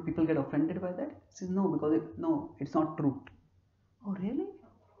 Do people get offended by that? He says, no, because it's not true. Oh, really?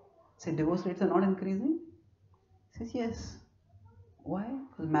 I said, divorce rates are not increasing? He says, yes. Why?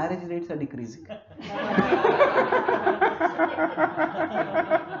 Because marriage rates are decreasing.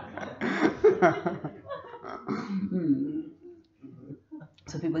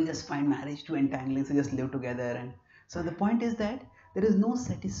 So people just find marriage too entangling, so just live together. And so the point is that there is no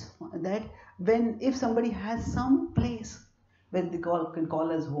satisfaction. That if somebody has some place where they can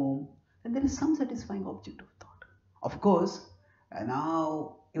call as home, then there is some satisfying object of thought. Of course,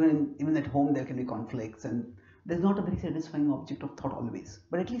 now even at home there can be conflicts, and there's not a very satisfying object of thought always,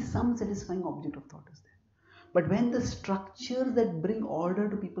 but at least some satisfying object of thought is there. But when the structures that bring order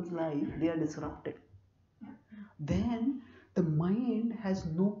to people's life, they are disrupted, then the mind has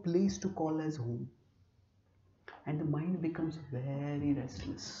no place to call as home, and the mind becomes very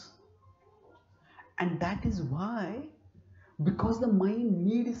restless. And that is why, because the mind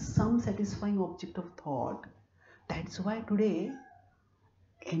needs some satisfying object of thought, that's why today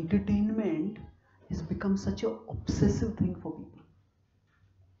entertainment has become such an obsessive thing for people.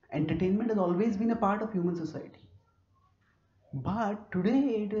 Entertainment has always been a part of human society, but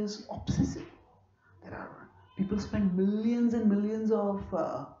today it is obsessive. People spend millions and millions of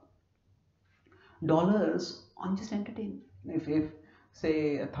dollars on just entertainment. If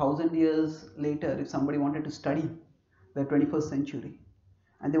say 1,000 years later, if somebody wanted to study the 21st century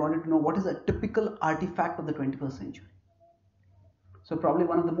and they wanted to know what is a typical artifact of the 21st century, so probably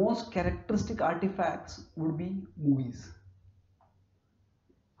one of the most characteristic artifacts would be movies.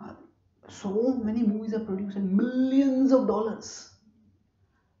 So many movies are produced and millions of dollars.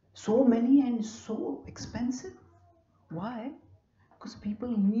 So many and so expensive. Why? Because people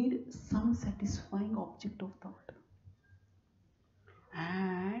need some satisfying object of thought.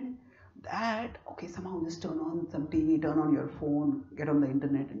 And that, okay, somehow just turn on some TV, turn on your phone, get on the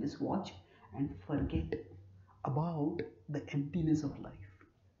internet and just watch and forget about the emptiness of life.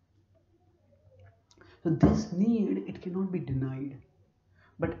 So this need, it cannot be denied.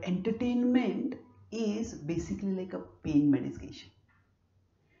 But entertainment is basically like a pain medication.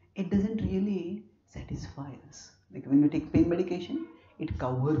 It doesn't really satisfy us. Like when you take pain medication, it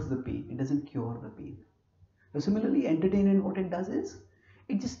covers the pain. It doesn't cure the pain. So similarly, entertainment, what it does is,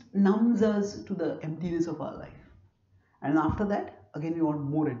 it just numbs us to the emptiness of our life. And after that, again we want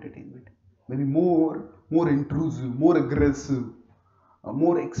more entertainment. Maybe more intrusive, more aggressive,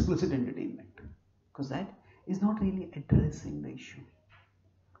 more explicit entertainment. Because that is not really addressing the issue.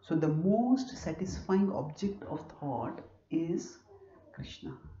 So the most satisfying object of thought is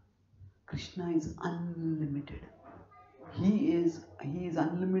Krishna. Krishna is unlimited. He is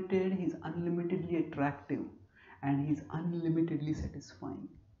unlimited, he is unlimitedly attractive, and he is unlimitedly satisfying.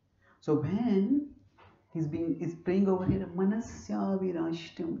 So when he's praying over here, Manasya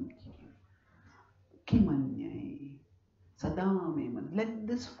Virashtam Kimanyai Sadame, let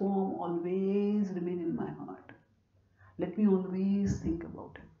this form always remain in my heart. Let me always think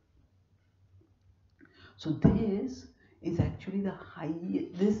about it. So this is actually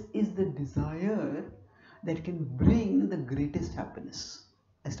this is the desire that can bring the greatest happiness.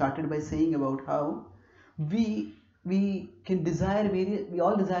 I started by saying about how we can desire we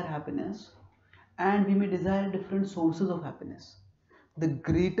all desire happiness, and we may desire different sources of happiness. The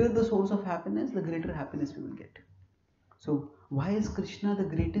greater the source of happiness, the greater happiness we will get. So why is Krishna the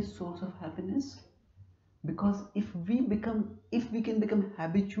greatest source of happiness? Because if we can become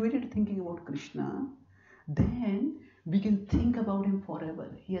habituated thinking about Krishna, then we can think about him forever.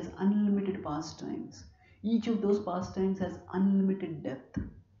 He has unlimited pastimes. Each of those pastimes has unlimited depth.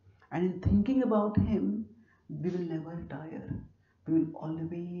 And in thinking about him, we will never tire. We will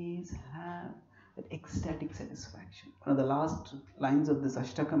always have that ecstatic satisfaction. One of the last lines of this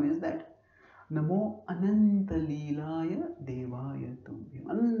Ashtakam is that Namo Ananta Leelaya Devaya Tubhyam.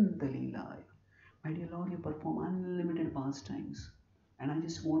 Ananta Leelaya. My dear Lord, you perform unlimited pastimes, and I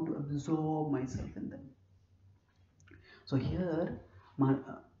just want to absorb myself in them. So here,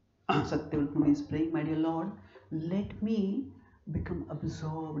 Satyavrat is praying, my dear Lord, let me become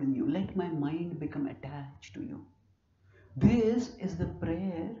absorbed in you. Let my mind become attached to you. This is the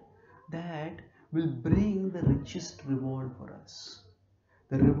prayer that will bring the richest reward for us.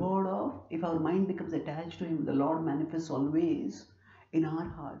 The reward of, if our mind becomes attached to him, the Lord manifests always in our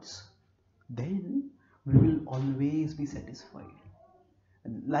hearts, then we will always be satisfied.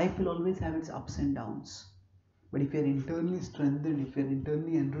 Life will always have its ups and downs. But if we are internally strengthened, if we are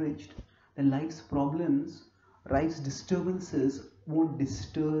internally enriched, then life's problems, life's disturbances won't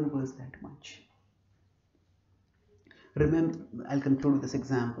disturb us that much. Remember, I'll conclude with this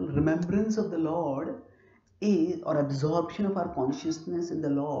example. Remembrance of the Lord is, or absorption of our consciousness in the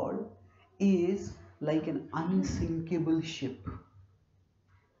Lord is like an unsinkable ship.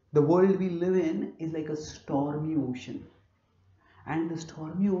 The world we live in is like a stormy ocean. And in the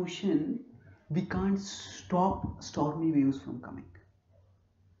stormy ocean, we can't stop stormy waves from coming.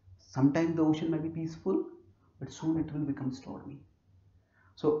 Sometimes the ocean might be peaceful, but soon it will become stormy.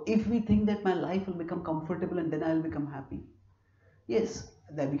 So if we think that my life will become comfortable and then I will become happy, yes,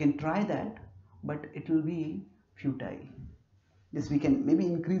 that we can try that, but it will be futile. Yes, we can maybe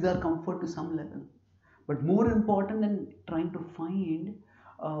increase our comfort to some level, but more important than trying to find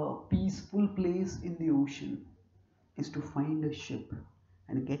a peaceful place in the ocean is to find a ship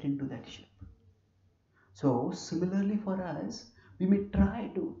and get into that ship. So similarly for us, we may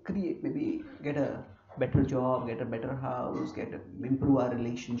try to create, maybe get a better job, get a better house, improve our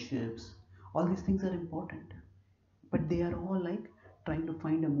relationships. All these things are important, but they are all like trying to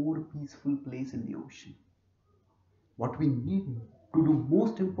find a more peaceful place in the ocean. What we need to do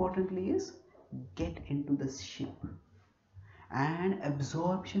most importantly is get into the ship. And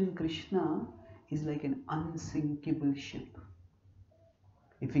absorption in Krishna is like an unsinkable ship.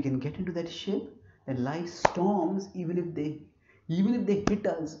 If we can get into that ship, then life's storms, even if they hit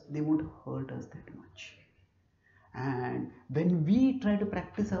us, they won't hurt us that much. And when we try to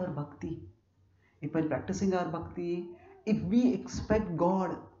practice our bhakti, if while practicing our bhakti, if we expect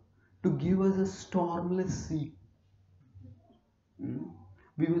God to give us a stormless sea,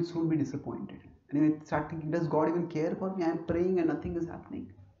 we will soon be disappointed. And we start thinking, does God even care for me? I am praying and nothing is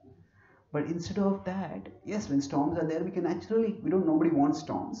happening. But instead of that, yes, when storms are there, we can naturally, nobody wants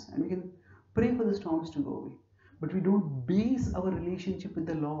storms, and we can pray for the storms to go away. But we don't base our relationship with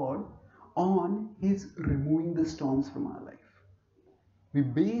the Lord on His removing the storms from our life. We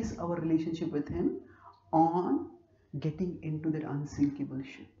base our relationship with Him on getting into that unsinkable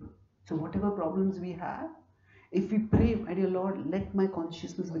ship. So whatever problems we have, if we pray, my dear Lord, let my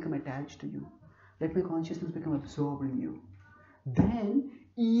consciousness become attached to you, let my consciousness become absorbed in you, then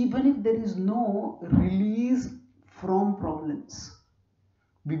even if there is no release from problems,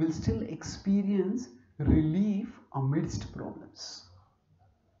 we will still experience relief amidst problems.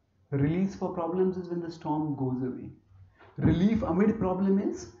 Release for problems is when the storm goes away. Relief amid problem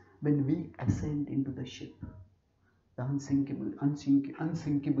is when we ascend into the ship, the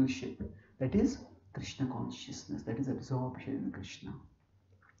unsinkable ship. That is Krishna consciousness, that is absorption in Krishna.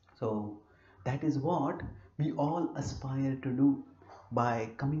 So that is what we all aspire to do by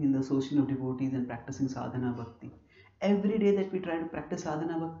coming in the association of devotees and practicing sadhana bhakti. Every day that we try to practice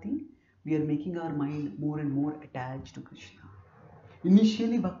sadhana bhakti, we are making our mind more and more attached to Krishna.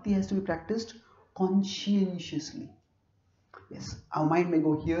 Initially, bhakti has to be practiced conscientiously. Yes, our mind may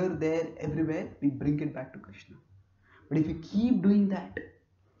go here, there, everywhere, we bring it back to Krishna. But if we keep doing that,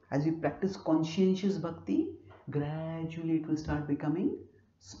 as we practice conscientious bhakti, gradually it will start becoming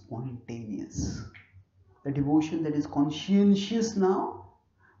spontaneous. The devotion that is conscientious now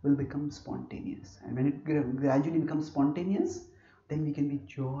will become spontaneous. And when it gradually becomes spontaneous, then we can be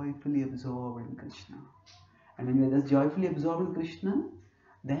joyfully absorbed in Krishna. And when we are thus joyfully absorbed in Krishna,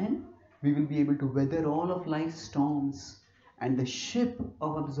 then we will be able to weather all of life's storms. And the ship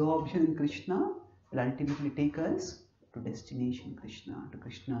of absorption in Krishna will ultimately take us to destination Krishna, to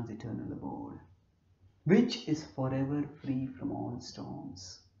Krishna's eternal abode, which is forever free from all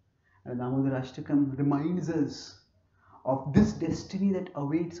storms. And Damodarashtakam reminds us of this destiny that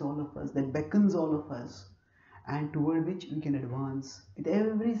awaits all of us, that beckons all of us, and toward which we can advance. With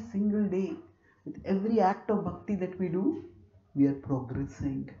every single day, with every act of bhakti that we do, we are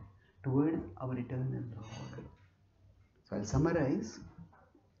progressing toward our eternal Lord. So I'll summarize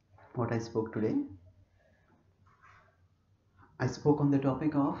what I spoke today. I spoke on the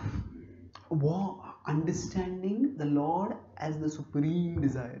topic of understanding the Lord as the supreme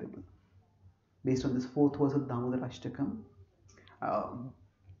desirable, based on this 4th verse of Damodarashtakam.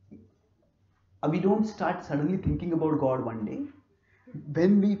 We don't start suddenly thinking about God one day.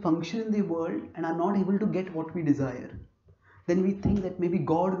 When we function in the world and are not able to get what we desire, then we think that maybe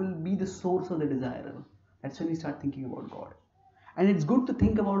God will be the source of the desire. That's when we start thinking about God. And it's good to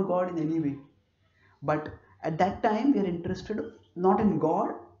think about God in any way. But at that time, we are interested not in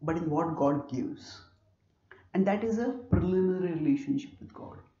God, but in what God gives. And that is a preliminary relationship with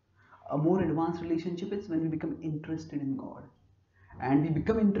God. A more advanced relationship is when we become interested in God. And we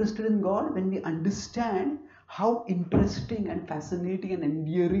become interested in God when we understand how interesting and fascinating and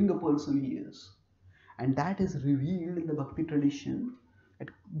endearing a person he is. And that is revealed in the Bhakti tradition, that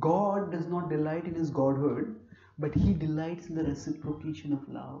God does not delight in his Godhood, but he delights in the reciprocation of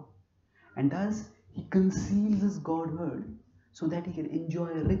love. And thus, he conceals his Godhood so that he can enjoy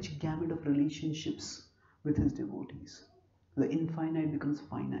a rich gamut of relationships with his devotees. The infinite becomes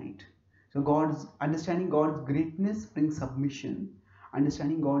finite. So understanding God's greatness brings submission.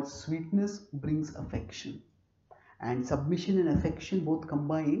 Understanding God's sweetness brings affection. And submission and affection both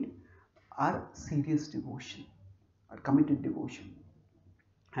combined are serious devotion, or committed devotion.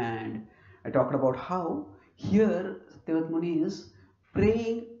 And I talked about how here Satyavat Muni is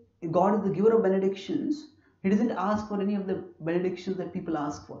praying. God is the giver of benedictions. He doesn't ask for any of the benedictions that people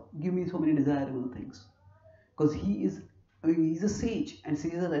ask for. Give me so many desirable things. Because he's a sage, and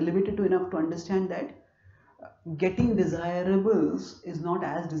sages are elevated to enough to understand that getting desirables is not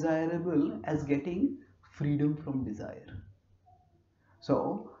as desirable as getting freedom from desire.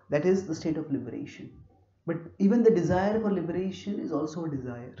 So that is the state of liberation. But even the desire for liberation is also a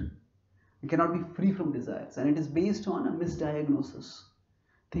desire. You cannot be free from desires, and it is based on a misdiagnosis,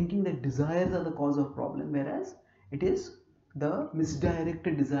 thinking that desires are the cause of problem, whereas it is the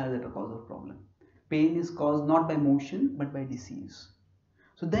misdirected desire that are the cause of problem. Pain is caused not by motion but by disease.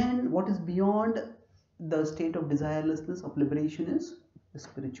 So then what is beyond the state of desirelessness, of liberation, is the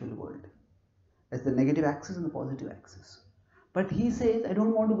spiritual world. That's the negative axis and the positive axis. But he says, I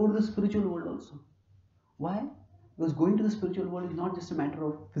don't want to go to the spiritual world also. Why? Because going to the spiritual world is not just a matter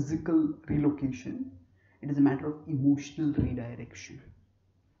of physical relocation, it is a matter of emotional redirection.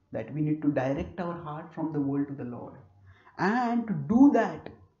 That we need to direct our heart from the world to the Lord. And to do that,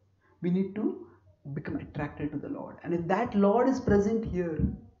 we need to become attracted to the Lord. And if that Lord is present here,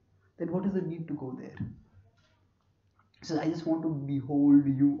 then what is the need to go there? So I just want to behold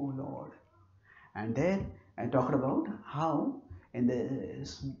you, O Lord. And there I talked about how in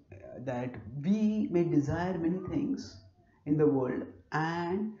this that we may desire many things in the world,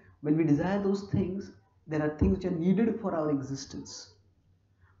 and when we desire those things, there are things which are needed for our existence.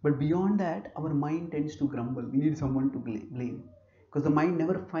 But beyond that, our mind tends to grumble. We need someone to blame, because the mind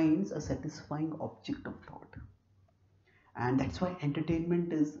never finds a satisfying object of thought. And that's why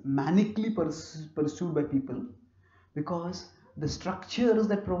entertainment is manically pursued by people, because the structures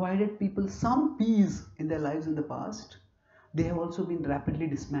that provided people some peace in their lives in the past, they have also been rapidly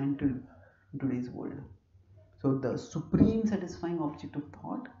dismantled in today's world. So the supreme satisfying object of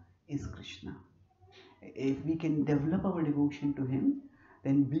thought is Krishna. If we can develop our devotion to him,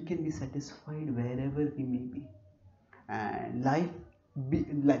 then we can be satisfied wherever we may be. And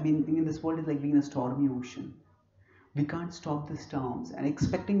being in this world is like being in a stormy ocean. We can't stop the storms, and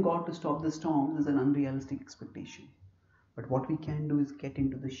expecting God to stop the storms is an unrealistic expectation. But what we can do is get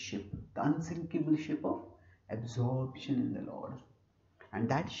into the ship, the unsinkable ship of absorption in the Lord. And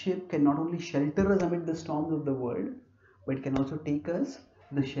that ship can not only shelter us amid the storms of the world, but it can also take us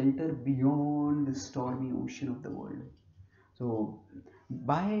the shelter beyond the stormy ocean of the world. So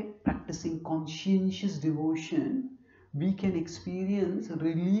by practicing conscientious devotion, we can experience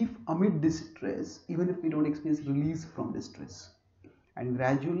relief amid distress, even if we don't experience release from distress. And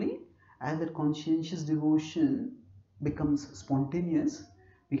gradually, as that conscientious devotion becomes spontaneous,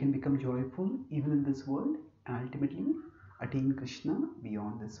 we can become joyful even in this world, and ultimately attain Krishna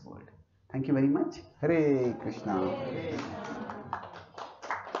beyond this world. Thank you very much. Hare Krishna. Hare.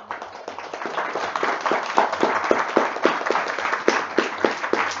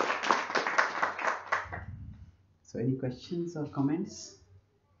 So any questions or comments?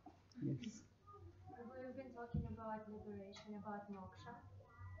 Yes. We've been talking about liberation, about moksha,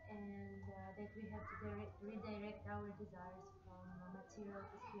 and that we have to redirect our desires from material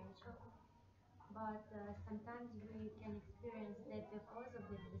to spiritual. But sometimes we can experience that the cause of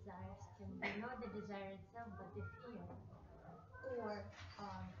the desires can be not the desire itself, but the fear. Or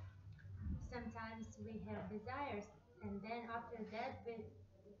sometimes we have desires, and then after that we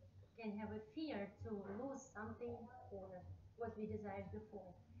can have a fear to lose something or what we desired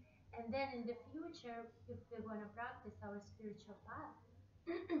before. And then in the future, if we're going to practice our spiritual path,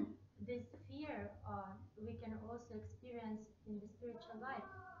 this fear we can also experience in the spiritual life.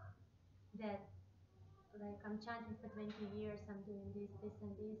 That, like, I'm chanting for 20 years, I'm doing this,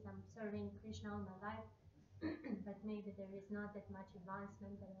 and this, I'm serving Krishna all my life, but maybe there is not that much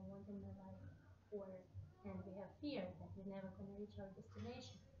advancement that I want in my life, and we have fear that we're never going to reach our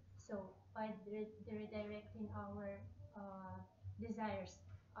destination. So by redirecting our desires,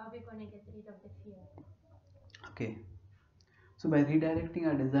 are we going to get rid of the fear? Okay. So by redirecting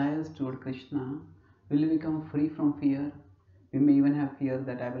our desires toward Krishna, will we become free from fear? We may even have fear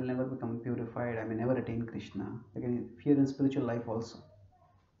that I will never become purified, I may never attain Krishna. Again, fear in spiritual life also.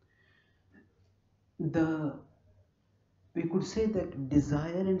 We could say that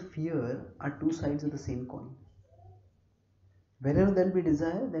desire and fear are two sides of the same coin. Wherever there will be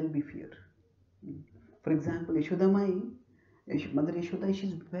desire, there will be fear. For example, Mother Yashoda, she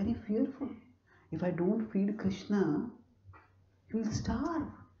is very fearful. if I don't feed Krishna, he will starve.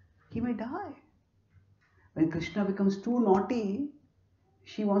 He may die. When Krishna becomes too naughty,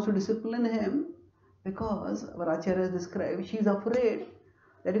 she wants to discipline him because our Acharya has described, she is afraid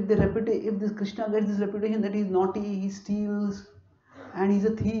that if this Krishna gets this reputation that he is naughty, he steals, and he's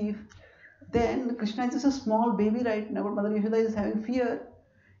a thief, then Krishna is just a small baby right now, but Mother Yashoda is having fear.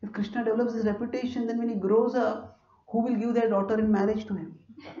 If Krishna develops this reputation, then when he grows up, who will give their daughter in marriage to him?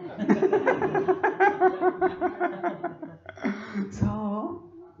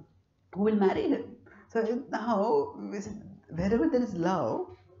 So, who will marry him? So now, wherever there is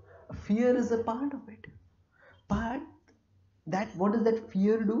love, fear is a part of it. But what does that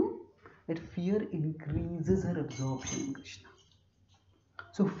fear do? That fear increases her absorption in Krishna.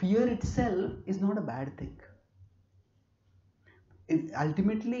 So fear itself is not a bad thing.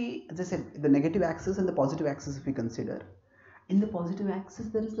 Ultimately, as I said, the negative axis and the positive axis, if we consider, in the positive axis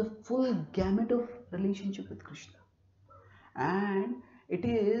there is the full gamut of relationship with Krishna. And it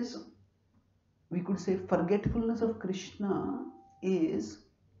is, we could say, forgetfulness of Krishna is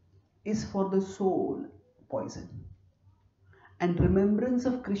for the soul poison. And remembrance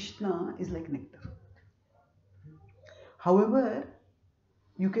of Krishna is like nectar. However,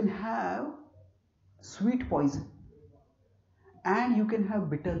 you can have sweet poison and you can have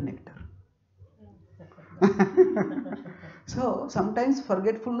bitter nectar. So sometimes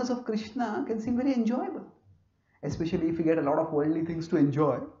forgetfulness of Krishna can seem very enjoyable, especially if you get a lot of worldly things to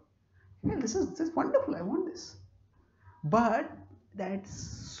enjoy. Yeah, this is wonderful, I want this. But that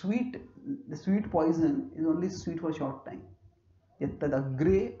the sweet poison is only sweet for a short time.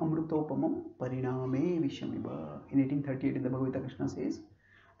 Yattadagre amrutopamam pariname vishamiva. In 1838 in the Bhagavad-Gītā, Krishna says,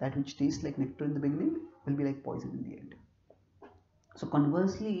 that which tastes like nectar in the beginning will be like poison in the end. So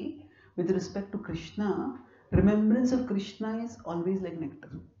conversely, with respect to Krishna, remembrance of Krishna is always like nectar.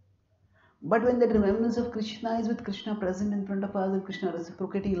 But when that remembrance of Krishna is with Krishna present in front of us and Krishna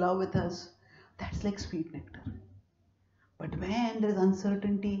reciprocating love with us, that's like sweet nectar. But when there is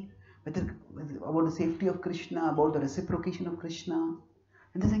uncertainty about the safety of Krishna, about the reciprocation of Krishna,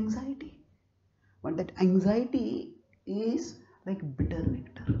 and there's anxiety. But that anxiety is like bitter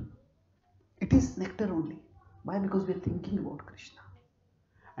nectar. It is nectar only. Why? Because we are thinking about Krishna.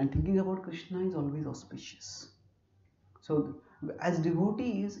 And thinking about Krishna is always auspicious. So, as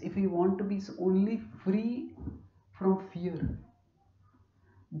devotees, if we want to be only free from fear,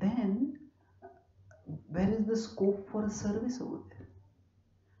 then where is the scope for a service over there?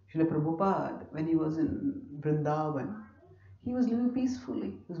 Srila Prabhupada, when he was in Vrindavan, he was living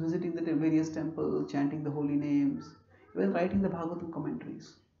peacefully. He was visiting the various temples, chanting the holy names. He was writing the Bhagavatam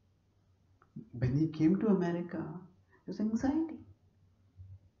commentaries. When he came to America, there was anxiety.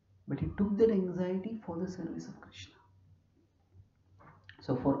 But he took that anxiety for the service of Krishna.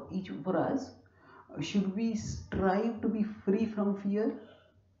 So for us, should we strive to be free from fear?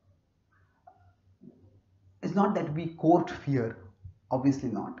 It's not that we court fear, obviously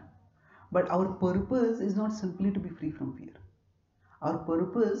not. But our purpose is not simply to be free from fear. Our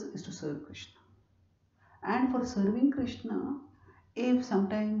purpose is to serve Krishna. And for serving Krishna, if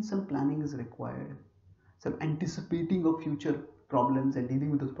sometimes some planning is required, some anticipating of future problems and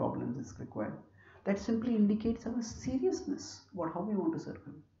dealing with those problems is required, that simply indicates our seriousness about how we want to serve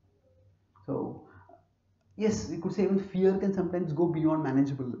Him. So, yes, we could say even fear can sometimes go beyond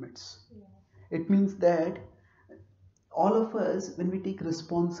manageable limits. Yeah. It means that all of us, when we take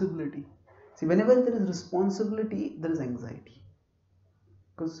responsibility, see, whenever there is responsibility, there is anxiety.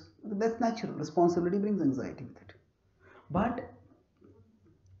 Because that's natural. Responsibility brings anxiety with it. But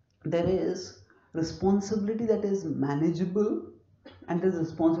there is responsibility that is manageable and there is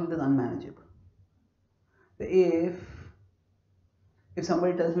responsibility that is unmanageable. If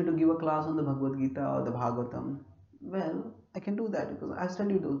somebody tells me to give a class on the Bhagavad-Gītā or the Bhagavatam, well, I can do that because I've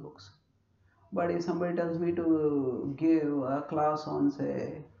studied those books. But if somebody tells me to give a class on,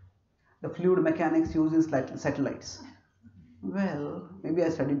 say, the fluid mechanics used in satellites, well, maybe I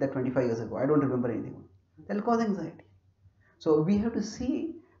studied that 25 years ago. I don't remember anything. That will cause anxiety. So we have to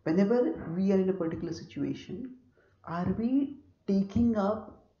see, whenever we are in a particular situation, are we biting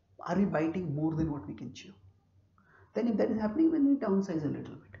more than what we can chew? Then if that is happening, then we downsize a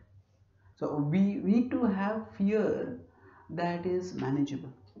little bit. So we need to have fear that is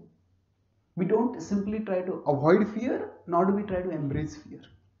manageable. We don't simply try to avoid fear, nor do we try to embrace fear.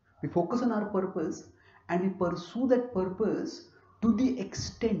 We focus on our purpose and we pursue that purpose to the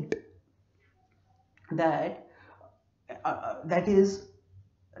extent that that is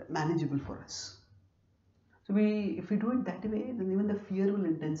manageable for us. So if we do it that way, then even the fear will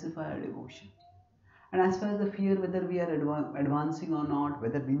intensify our devotion. And as far as the fear whether we are advancing or not,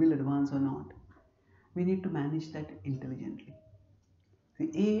 whether we will advance or not, we need to manage that intelligently.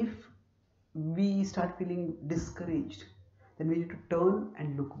 See, if we start feeling discouraged, then we need to turn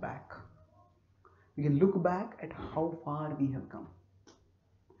and look back. We can look back at how far we have come.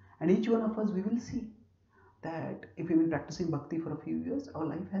 And each one of us, we will see that if we've been practicing bhakti for a few years, our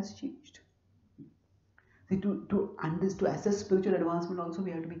life has changed. See, to assess spiritual advancement also,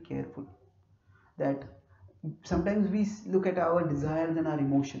 we have to be careful. That sometimes we look at our desires and our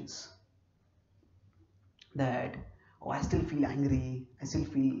emotions. That, oh, I still feel angry, I still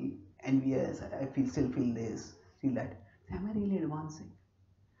feel envious, I still feel this, feel that. Am I really advancing?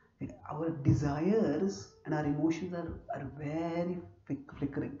 Our desires and our emotions are very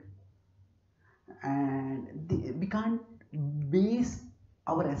flickering, and we can't base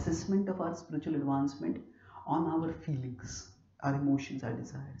our assessment of our spiritual advancement on our feelings, our emotions, our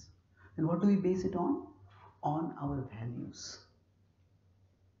desires. Then what do we base it on? On our values.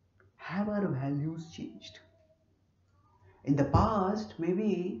 Have our values changed? In the past,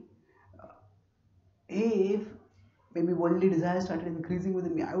 maybe if maybe worldly desires started increasing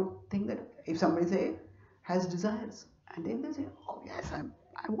within me, I would think that if somebody say has desires, and then they say, oh yes,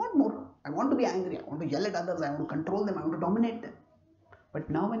 I want more, I want to be angry, I want to yell at others, I want to control them, I want to dominate them. But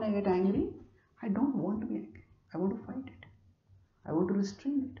now when I get angry, I don't want to be angry, I want to fight it, I want to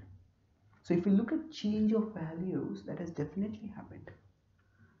restrain it. So if we look at change of values, that has definitely happened.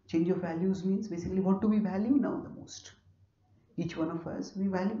 Change of values means basically what do we value now the most? Each one of us, we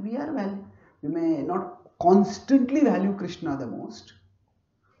may not constantly value Krishna the most,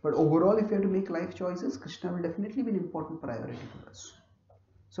 but overall if we have to make life choices, Krishna will definitely be an important priority for us.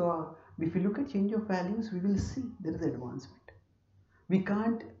 So if we look at change of values, we will see there is advancement. We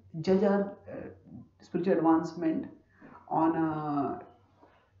can't judge our spiritual advancement on a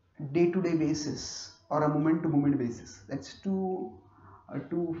day-to-day basis or a moment-to-moment basis. That's too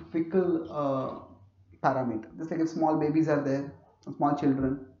fickle parameter. Just like if small babies are there, small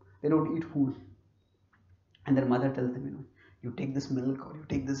children, they don't eat food, and their mother tells them, you take this milk or you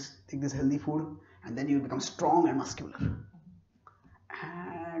take this healthy food, and then you become strong and muscular.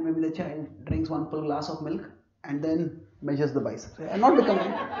 And maybe the child drinks one full glass of milk and then measures the biceps. I have not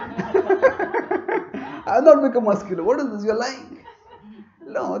become muscular. What is this? You're lying.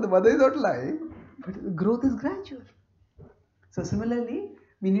 No, the mother is not lying, but the growth is gradual. So similarly,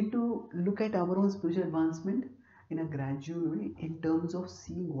 we need to look at our own spiritual advancement in a gradual way in terms of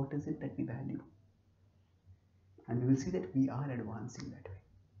seeing what is it that we value. And we will see that we are advancing that way.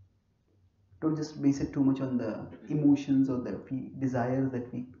 Don't just base it too much on the emotions or the desires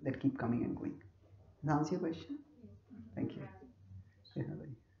that keep coming and going. Does that answer your question? Thank you.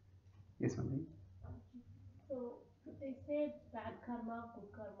 Yes, Mami. So they say bad karma,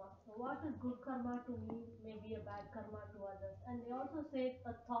 good karma. So what is good karma to me may be a bad karma to others. And they also say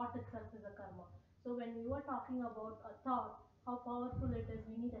a thought itself is a karma. So when we were talking about a thought, how powerful it is,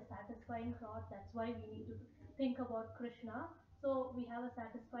 we need a satisfying thought. That's why we need to think about Krishna. So we have a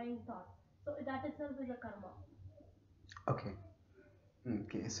satisfying thought. So that itself is a karma. Okay.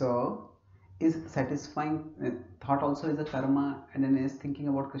 So is satisfying thought also is a karma, and then is thinking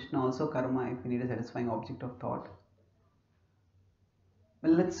about Krishna also karma if we need a satisfying object of thought?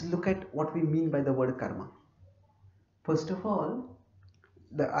 Well, let's look at what we mean by the word karma. First of all,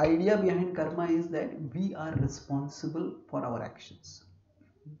 the idea behind karma is that we are responsible for our actions.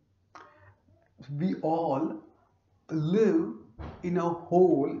 We all live in a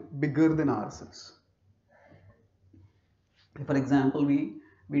whole bigger than ourselves. For example, we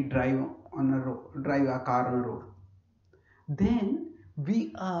drive a car on a road. Then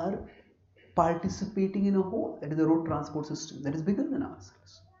we are participating in a whole, that is the road transport system, that is bigger than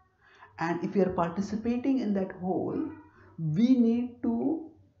ourselves. And if we are participating in that whole, we need to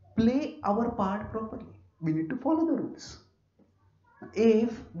play our part properly. We need to follow the rules.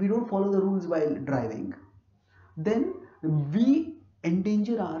 If we don't follow the rules while driving, then we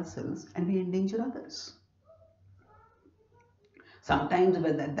endanger ourselves and we endanger others. Sometimes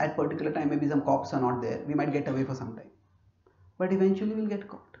when that particular time maybe some cops are not there, we might get away for some time, but eventually we'll get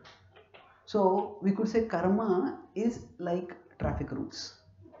caught. So we could say karma is like traffic rules.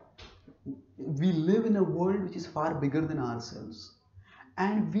 We live in a world which is far bigger than ourselves,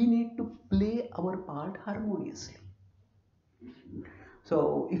 and we need to play our part harmoniously.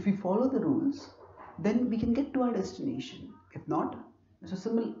 So if we follow the rules, then we can get to our destination. If not,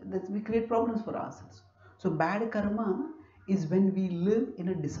 we create problems for ourselves. So bad karma is when we live in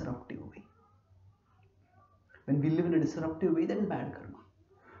a disruptive way. When we live in a disruptive way, that is bad karma.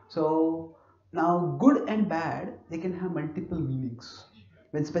 So now good and bad, they can have multiple meanings.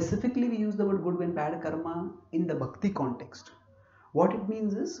 When specifically we use the word good and bad karma in the bhakti context, what it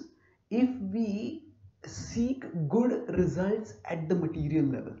means is, if we seek good results at the material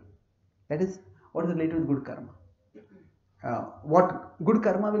level. That is what is related with good karma. What good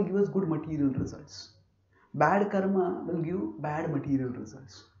karma will give us good material results. Bad karma will give bad material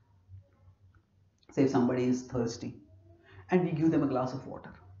results. Say if somebody is thirsty and we give them a glass of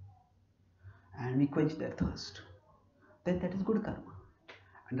water and we quench their thirst, then that is good karma.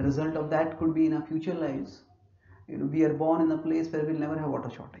 And the result of that could be in our future lives. We are born in a place where we'll never have water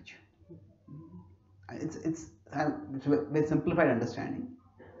shortage. It's a very simplified understanding.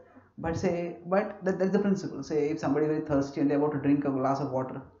 But that's the principle. Say if somebody is very thirsty and they're about to drink a glass of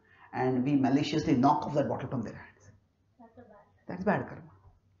water and we maliciously knock off that bottle from their hands. That's bad karma.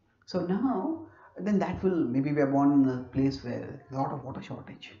 So now, then that will, maybe we are born in a place where a lot of water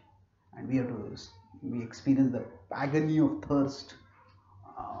shortage and we experience the agony of thirst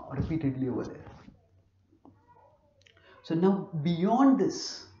repeatedly over there. So now beyond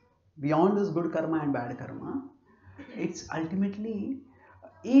this good karma and bad karma, it's ultimately,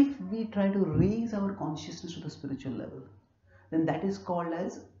 if we try to raise our consciousness to the spiritual level, then that is called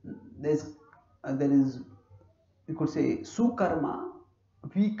as, there is, you could say, sukarma,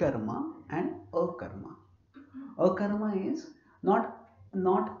 vikarma and akarma. Akarma is not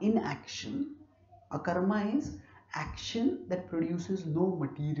inaction. Akarma is action that produces no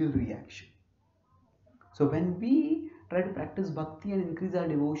material reaction. So when we try to practice bhakti and increase our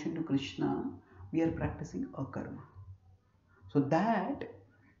devotion to Krishna, we are practicing akarma. So that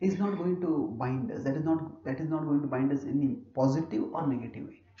is not going to bind us. That is not going to bind us in any positive or negative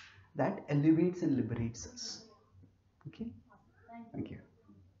way. That elevates and liberates us. Okay? Thank you.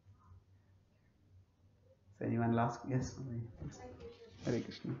 So anyone last? Yes. Hare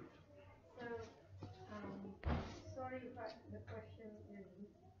Krishna. So, sorry if the question is,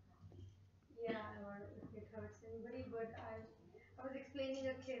 or if it hurts anybody, but I was explaining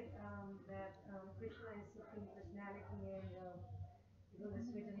a kid that Krishna is Supreme Personality, and it was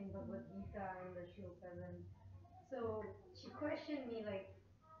written in Bhagavad-Gītā and the shlokas, and so she questioned me like,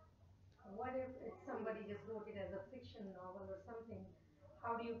 what if somebody just wrote it as a fiction novel or something?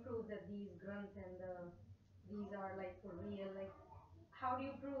 How do you prove that these grunts and these are like for real? Like, how do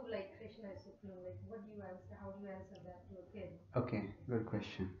you prove like Krishna is Supreme? Like, what do you answer? How do you answer that to a kid? Okay, good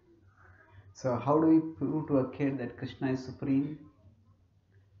question. So how do we prove to a kid that Krishna is supreme?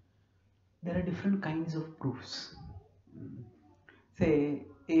 There are different kinds of proofs. Say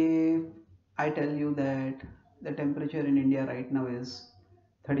if I tell you that the temperature in India right now is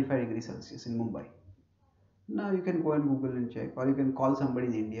 35 degrees Celsius in Mumbai. Now you can go and Google and check, or you can call somebody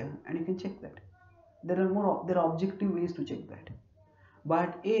in India and you can check that. There are objective ways to check that.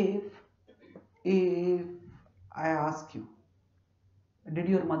 But if I ask you, did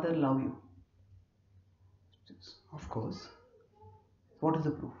your mother love you? Of course. What is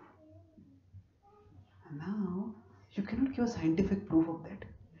the proof? Now you cannot give a scientific proof of that.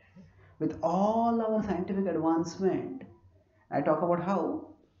 With all our scientific advancement, I talk about how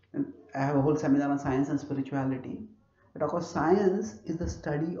I have a whole seminar on science and spirituality. I talk about science is the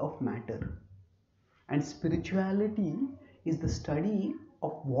study of matter, and spirituality is the study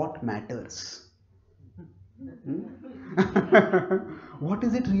of what matters. What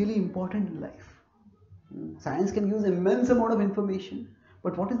is it really important in life? Science can use immense amount of information,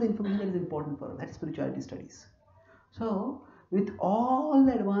 but what is the information that is important for us? That is spirituality studies. So with all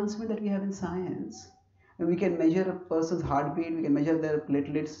the advancement that we have in science, we can measure a person's heartbeat, we can measure their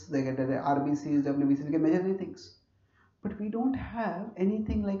platelets, their RBCs, WBCs, we can measure many things. But we don't have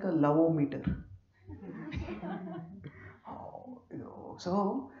anything like a love-o-meter.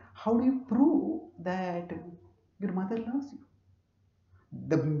 So how do you prove that your mother loves you?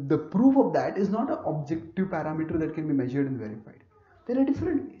 The proof of that is not an objective parameter that can be measured and verified. There are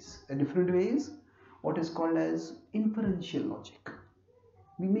different ways. What is called as inferential logic.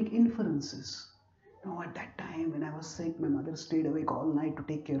 We make inferences. At that time when I was sick, my mother stayed awake all night to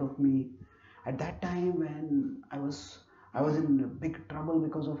take care of me. At that time when I was in big trouble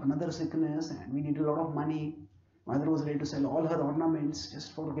because of another sickness and we needed a lot of money, mother was ready to sell all her ornaments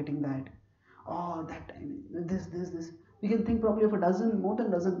just for getting that. That time, this. We can think probably of more than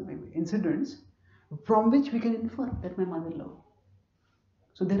a dozen incidents from which we can infer that my mother loved.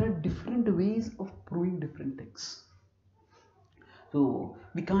 So there are different ways of proving different things. So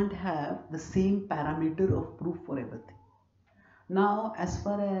we can't have the same parameter of proof for everything. Now, as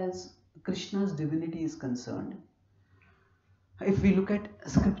far as Krishna's divinity is concerned, if we look at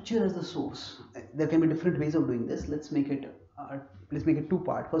scripture as the source, there can be different ways of doing this. Let's make it two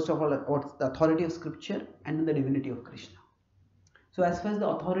parts. First of all, what's the authority of scripture and then the divinity of Krishna. So as far as the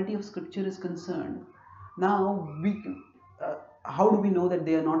authority of scripture is concerned, now how do we know that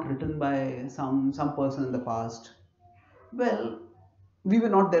they are not written by some person in the past? Well, we were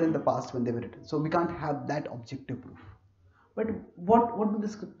not there in the past when they were written, so we can't have that objective proof. But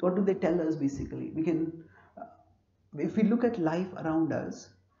what do they tell us basically? We can, if we look at life around us,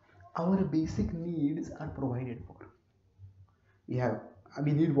 our basic needs are provided for.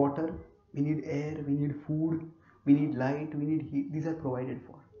 We need water, we need air, we need food, we need light, we need heat. These are provided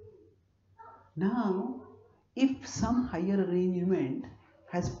for. Now, if some higher arrangement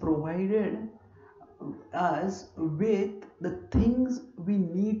has provided us with the things we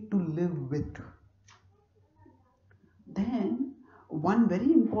need to live with, then one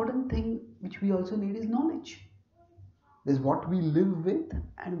very important thing which we also need is knowledge. There's what we live with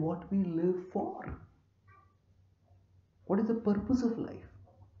and what we live for. What is the purpose of life?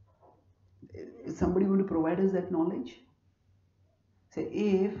 Is somebody going to provide us that knowledge? Say,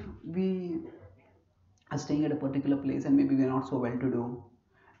 if we are staying at a particular place and maybe we are not so well to do,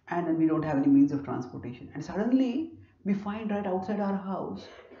 and then we don't have any means of transportation, and suddenly we find right outside our house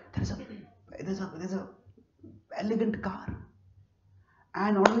there's a elegant car,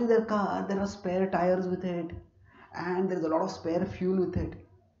 and not only the car, there are spare tires with it, and there's a lot of spare fuel with it.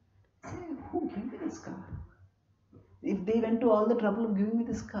 Say, who gave me this car? If they went to all the trouble of giving me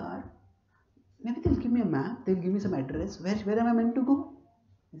this car, maybe they'll give me a map, they'll give me some address. Where am I meant to go?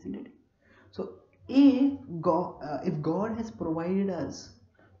 Isn't it? So if God has provided us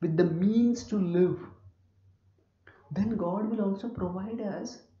with the means to live, then God will also provide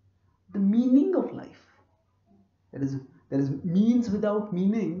us the meaning of life. There is means without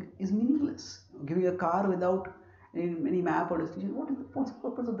meaning is meaningless. Giving a car without any map or destination, what's the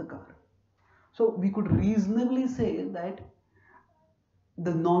purpose of the car? So we could reasonably say that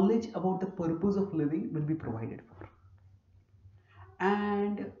the knowledge about the purpose of living will be provided for.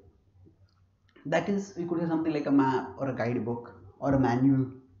 And that is, we could have something like a map or a guidebook or a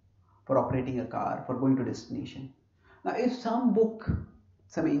manual for operating a car, for going to destination. Now, if some book,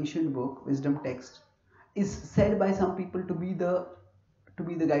 some ancient book, wisdom text, is said by some people to be the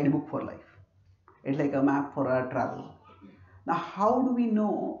guidebook for life, it's like a map for our travel. Now, how do we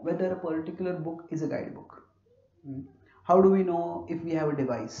know whether a particular book is a guidebook? How do we know if we have a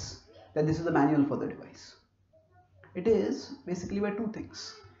device that this is the manual for the device? It is basically by two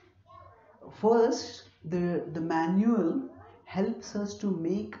things. First, the manual helps us to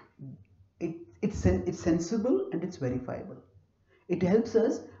make it's sensible and it's verifiable. It helps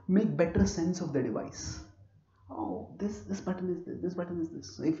us make better sense of the device. Oh, this button is this button is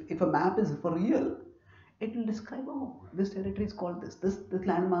this. So if a map is for real, it will describe, oh, this territory is called this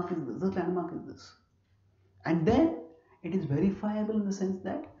landmark is this landmark is this. And then it is verifiable in the sense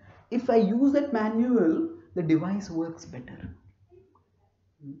that if I use that manual, the device works better.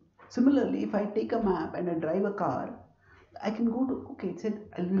 Similarly, if I take a map and I drive a car, I can go to, okay, it said,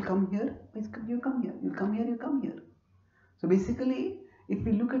 I will come here, you come here, you come here, you come here. So basically, if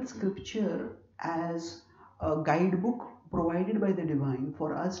we look at scripture as a guidebook provided by the divine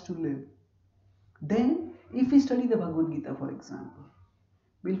for us to live, then if we study the Bhagavad-Gītā, for example,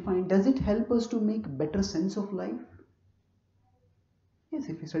 we'll find, does it help us to make better sense of life? Yes,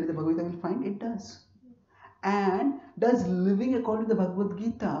 if we study the Bhagavad-Gītā, we'll find it does. And does living according to the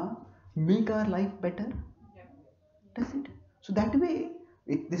Bhagavad-Gītā make our life better? Yeah. Does it? So that way,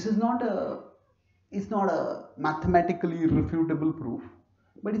 this is not a mathematically refutable proof,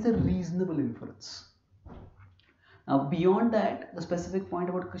 but it's a reasonable inference. Now, beyond that, the specific point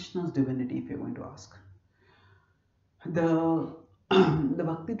about Krishna's divinity, if you're going to ask, the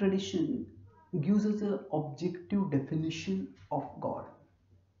Bhakti tradition gives us an objective definition of God.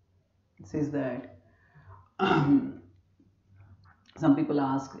 It says that some people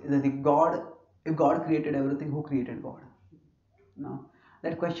ask that if God created everything, who created God? Now,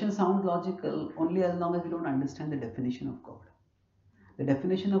 that question sounds logical only as long as we don't understand the definition of God. The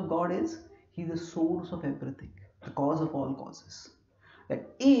definition of God is He is the source of everything, the cause of all causes. That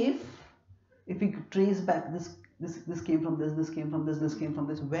if we could trace back this came from this came from this came from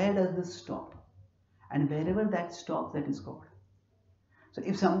this, where does this stop? And wherever that stops, that is God. So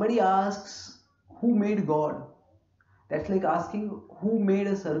if somebody asks who made God, that's like asking who made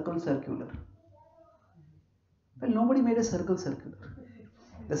a circle circular. Well, nobody made a circle circular.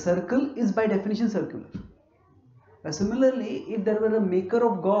 The circle is by definition circular. Now, similarly, if there were a maker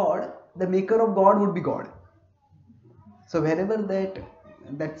of God, the maker of God would be God. So wherever that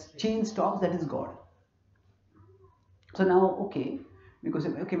chain stops, that is God. So now, okay, because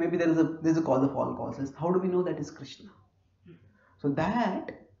maybe there is a cause of all causes. How do we know that is Krishna? So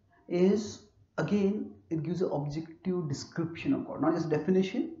that is, again, it gives an objective description of God, not just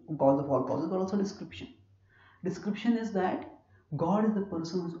definition, cause of all causes, but also description. Description is that God is the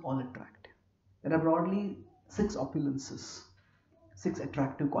person who is all attractive. There are broadly 6 opulences, 6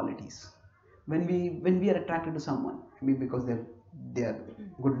 attractive qualities. When we are attracted to someone, maybe because they are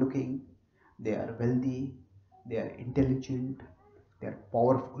good looking, they are wealthy, they are intelligent, they are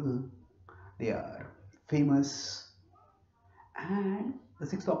powerful, they are famous, and the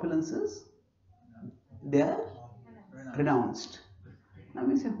 6 opulences, they are renounced. Now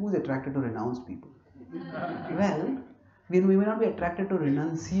we say, who's attracted to renounced people? Well, we may not be attracted to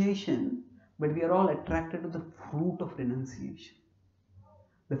renunciation, but we are all attracted to the fruit of renunciation.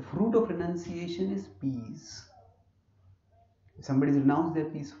 The fruit of renunciation is peace. If somebody is renounced, they are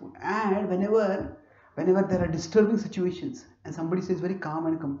peaceful. And whenever there are disturbing situations and somebody stays very calm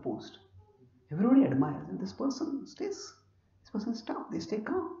and composed, everybody admires, and this person stays. This person stops. They stay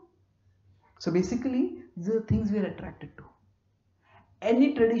calm. So basically, these are the things we are attracted to.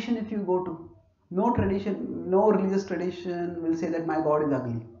 Any tradition, if you go to, no religious tradition will say that my God is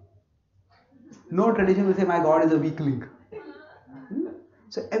ugly. No tradition will say my God is a weakling.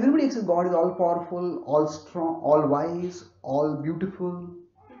 So everybody accepts God is all powerful, all strong, all wise, all beautiful.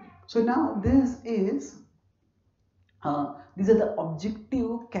 So now these are the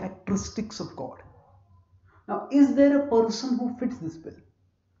objective characteristics of God. Now, is there a person who fits this bill?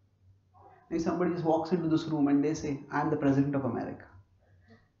 If somebody just walks into this room and they say, I am the President of America.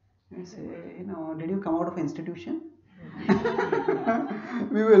 I say, did you come out of an institution?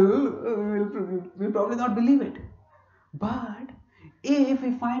 we'll probably not believe it. But if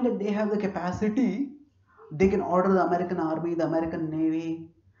we find that they have the capacity, they can order the American Army, the American Navy.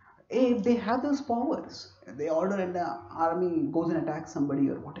 If they have those powers, they order and the army goes and attacks somebody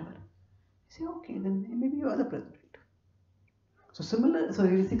or whatever. You say, okay, then maybe you are the president. So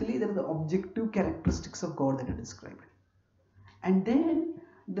basically there are the objective characteristics of God that are described. And then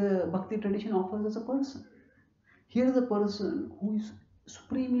the Bhakti tradition offers us a person. Here is a person who is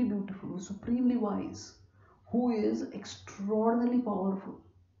supremely beautiful, who is supremely wise, who is extraordinarily powerful.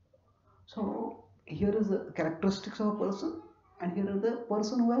 So here is the characteristics of a person, and here are the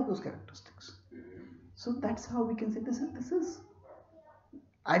person who has those characteristics. So that's how we can say this is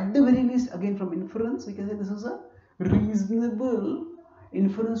at the very least, again from inference, we can say this is a reasonable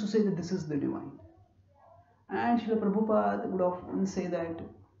inference to say that this is the divine. And Srila Prabhupada would often say that,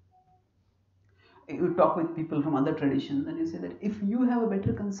 you talk with people from other traditions and you say that if you have a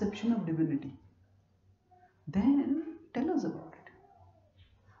better conception of divinity, then tell us about it.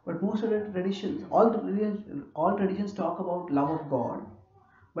 But most of the traditions, all traditions talk about love of God,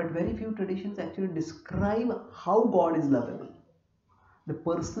 but very few traditions actually describe how God is lovable. The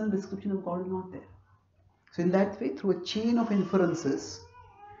personal description of God is not there. So in that way, through a chain of inferences,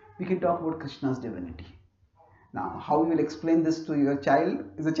 we can talk about Krishna's divinity. Now, how you will explain this to your child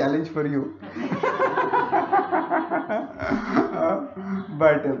is a challenge for you.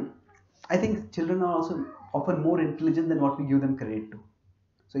 But I think children are also often more intelligent than what we give them credit to.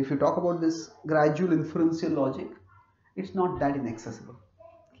 So if you talk about this gradual inferential logic, it's not that inaccessible.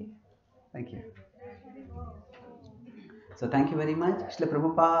 Okay, thank you. So thank you very much. Srila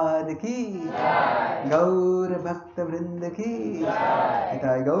Prabhupada ki Gaur Bhakta Vrinda ki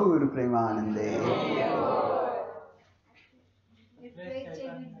Gaur Premanande.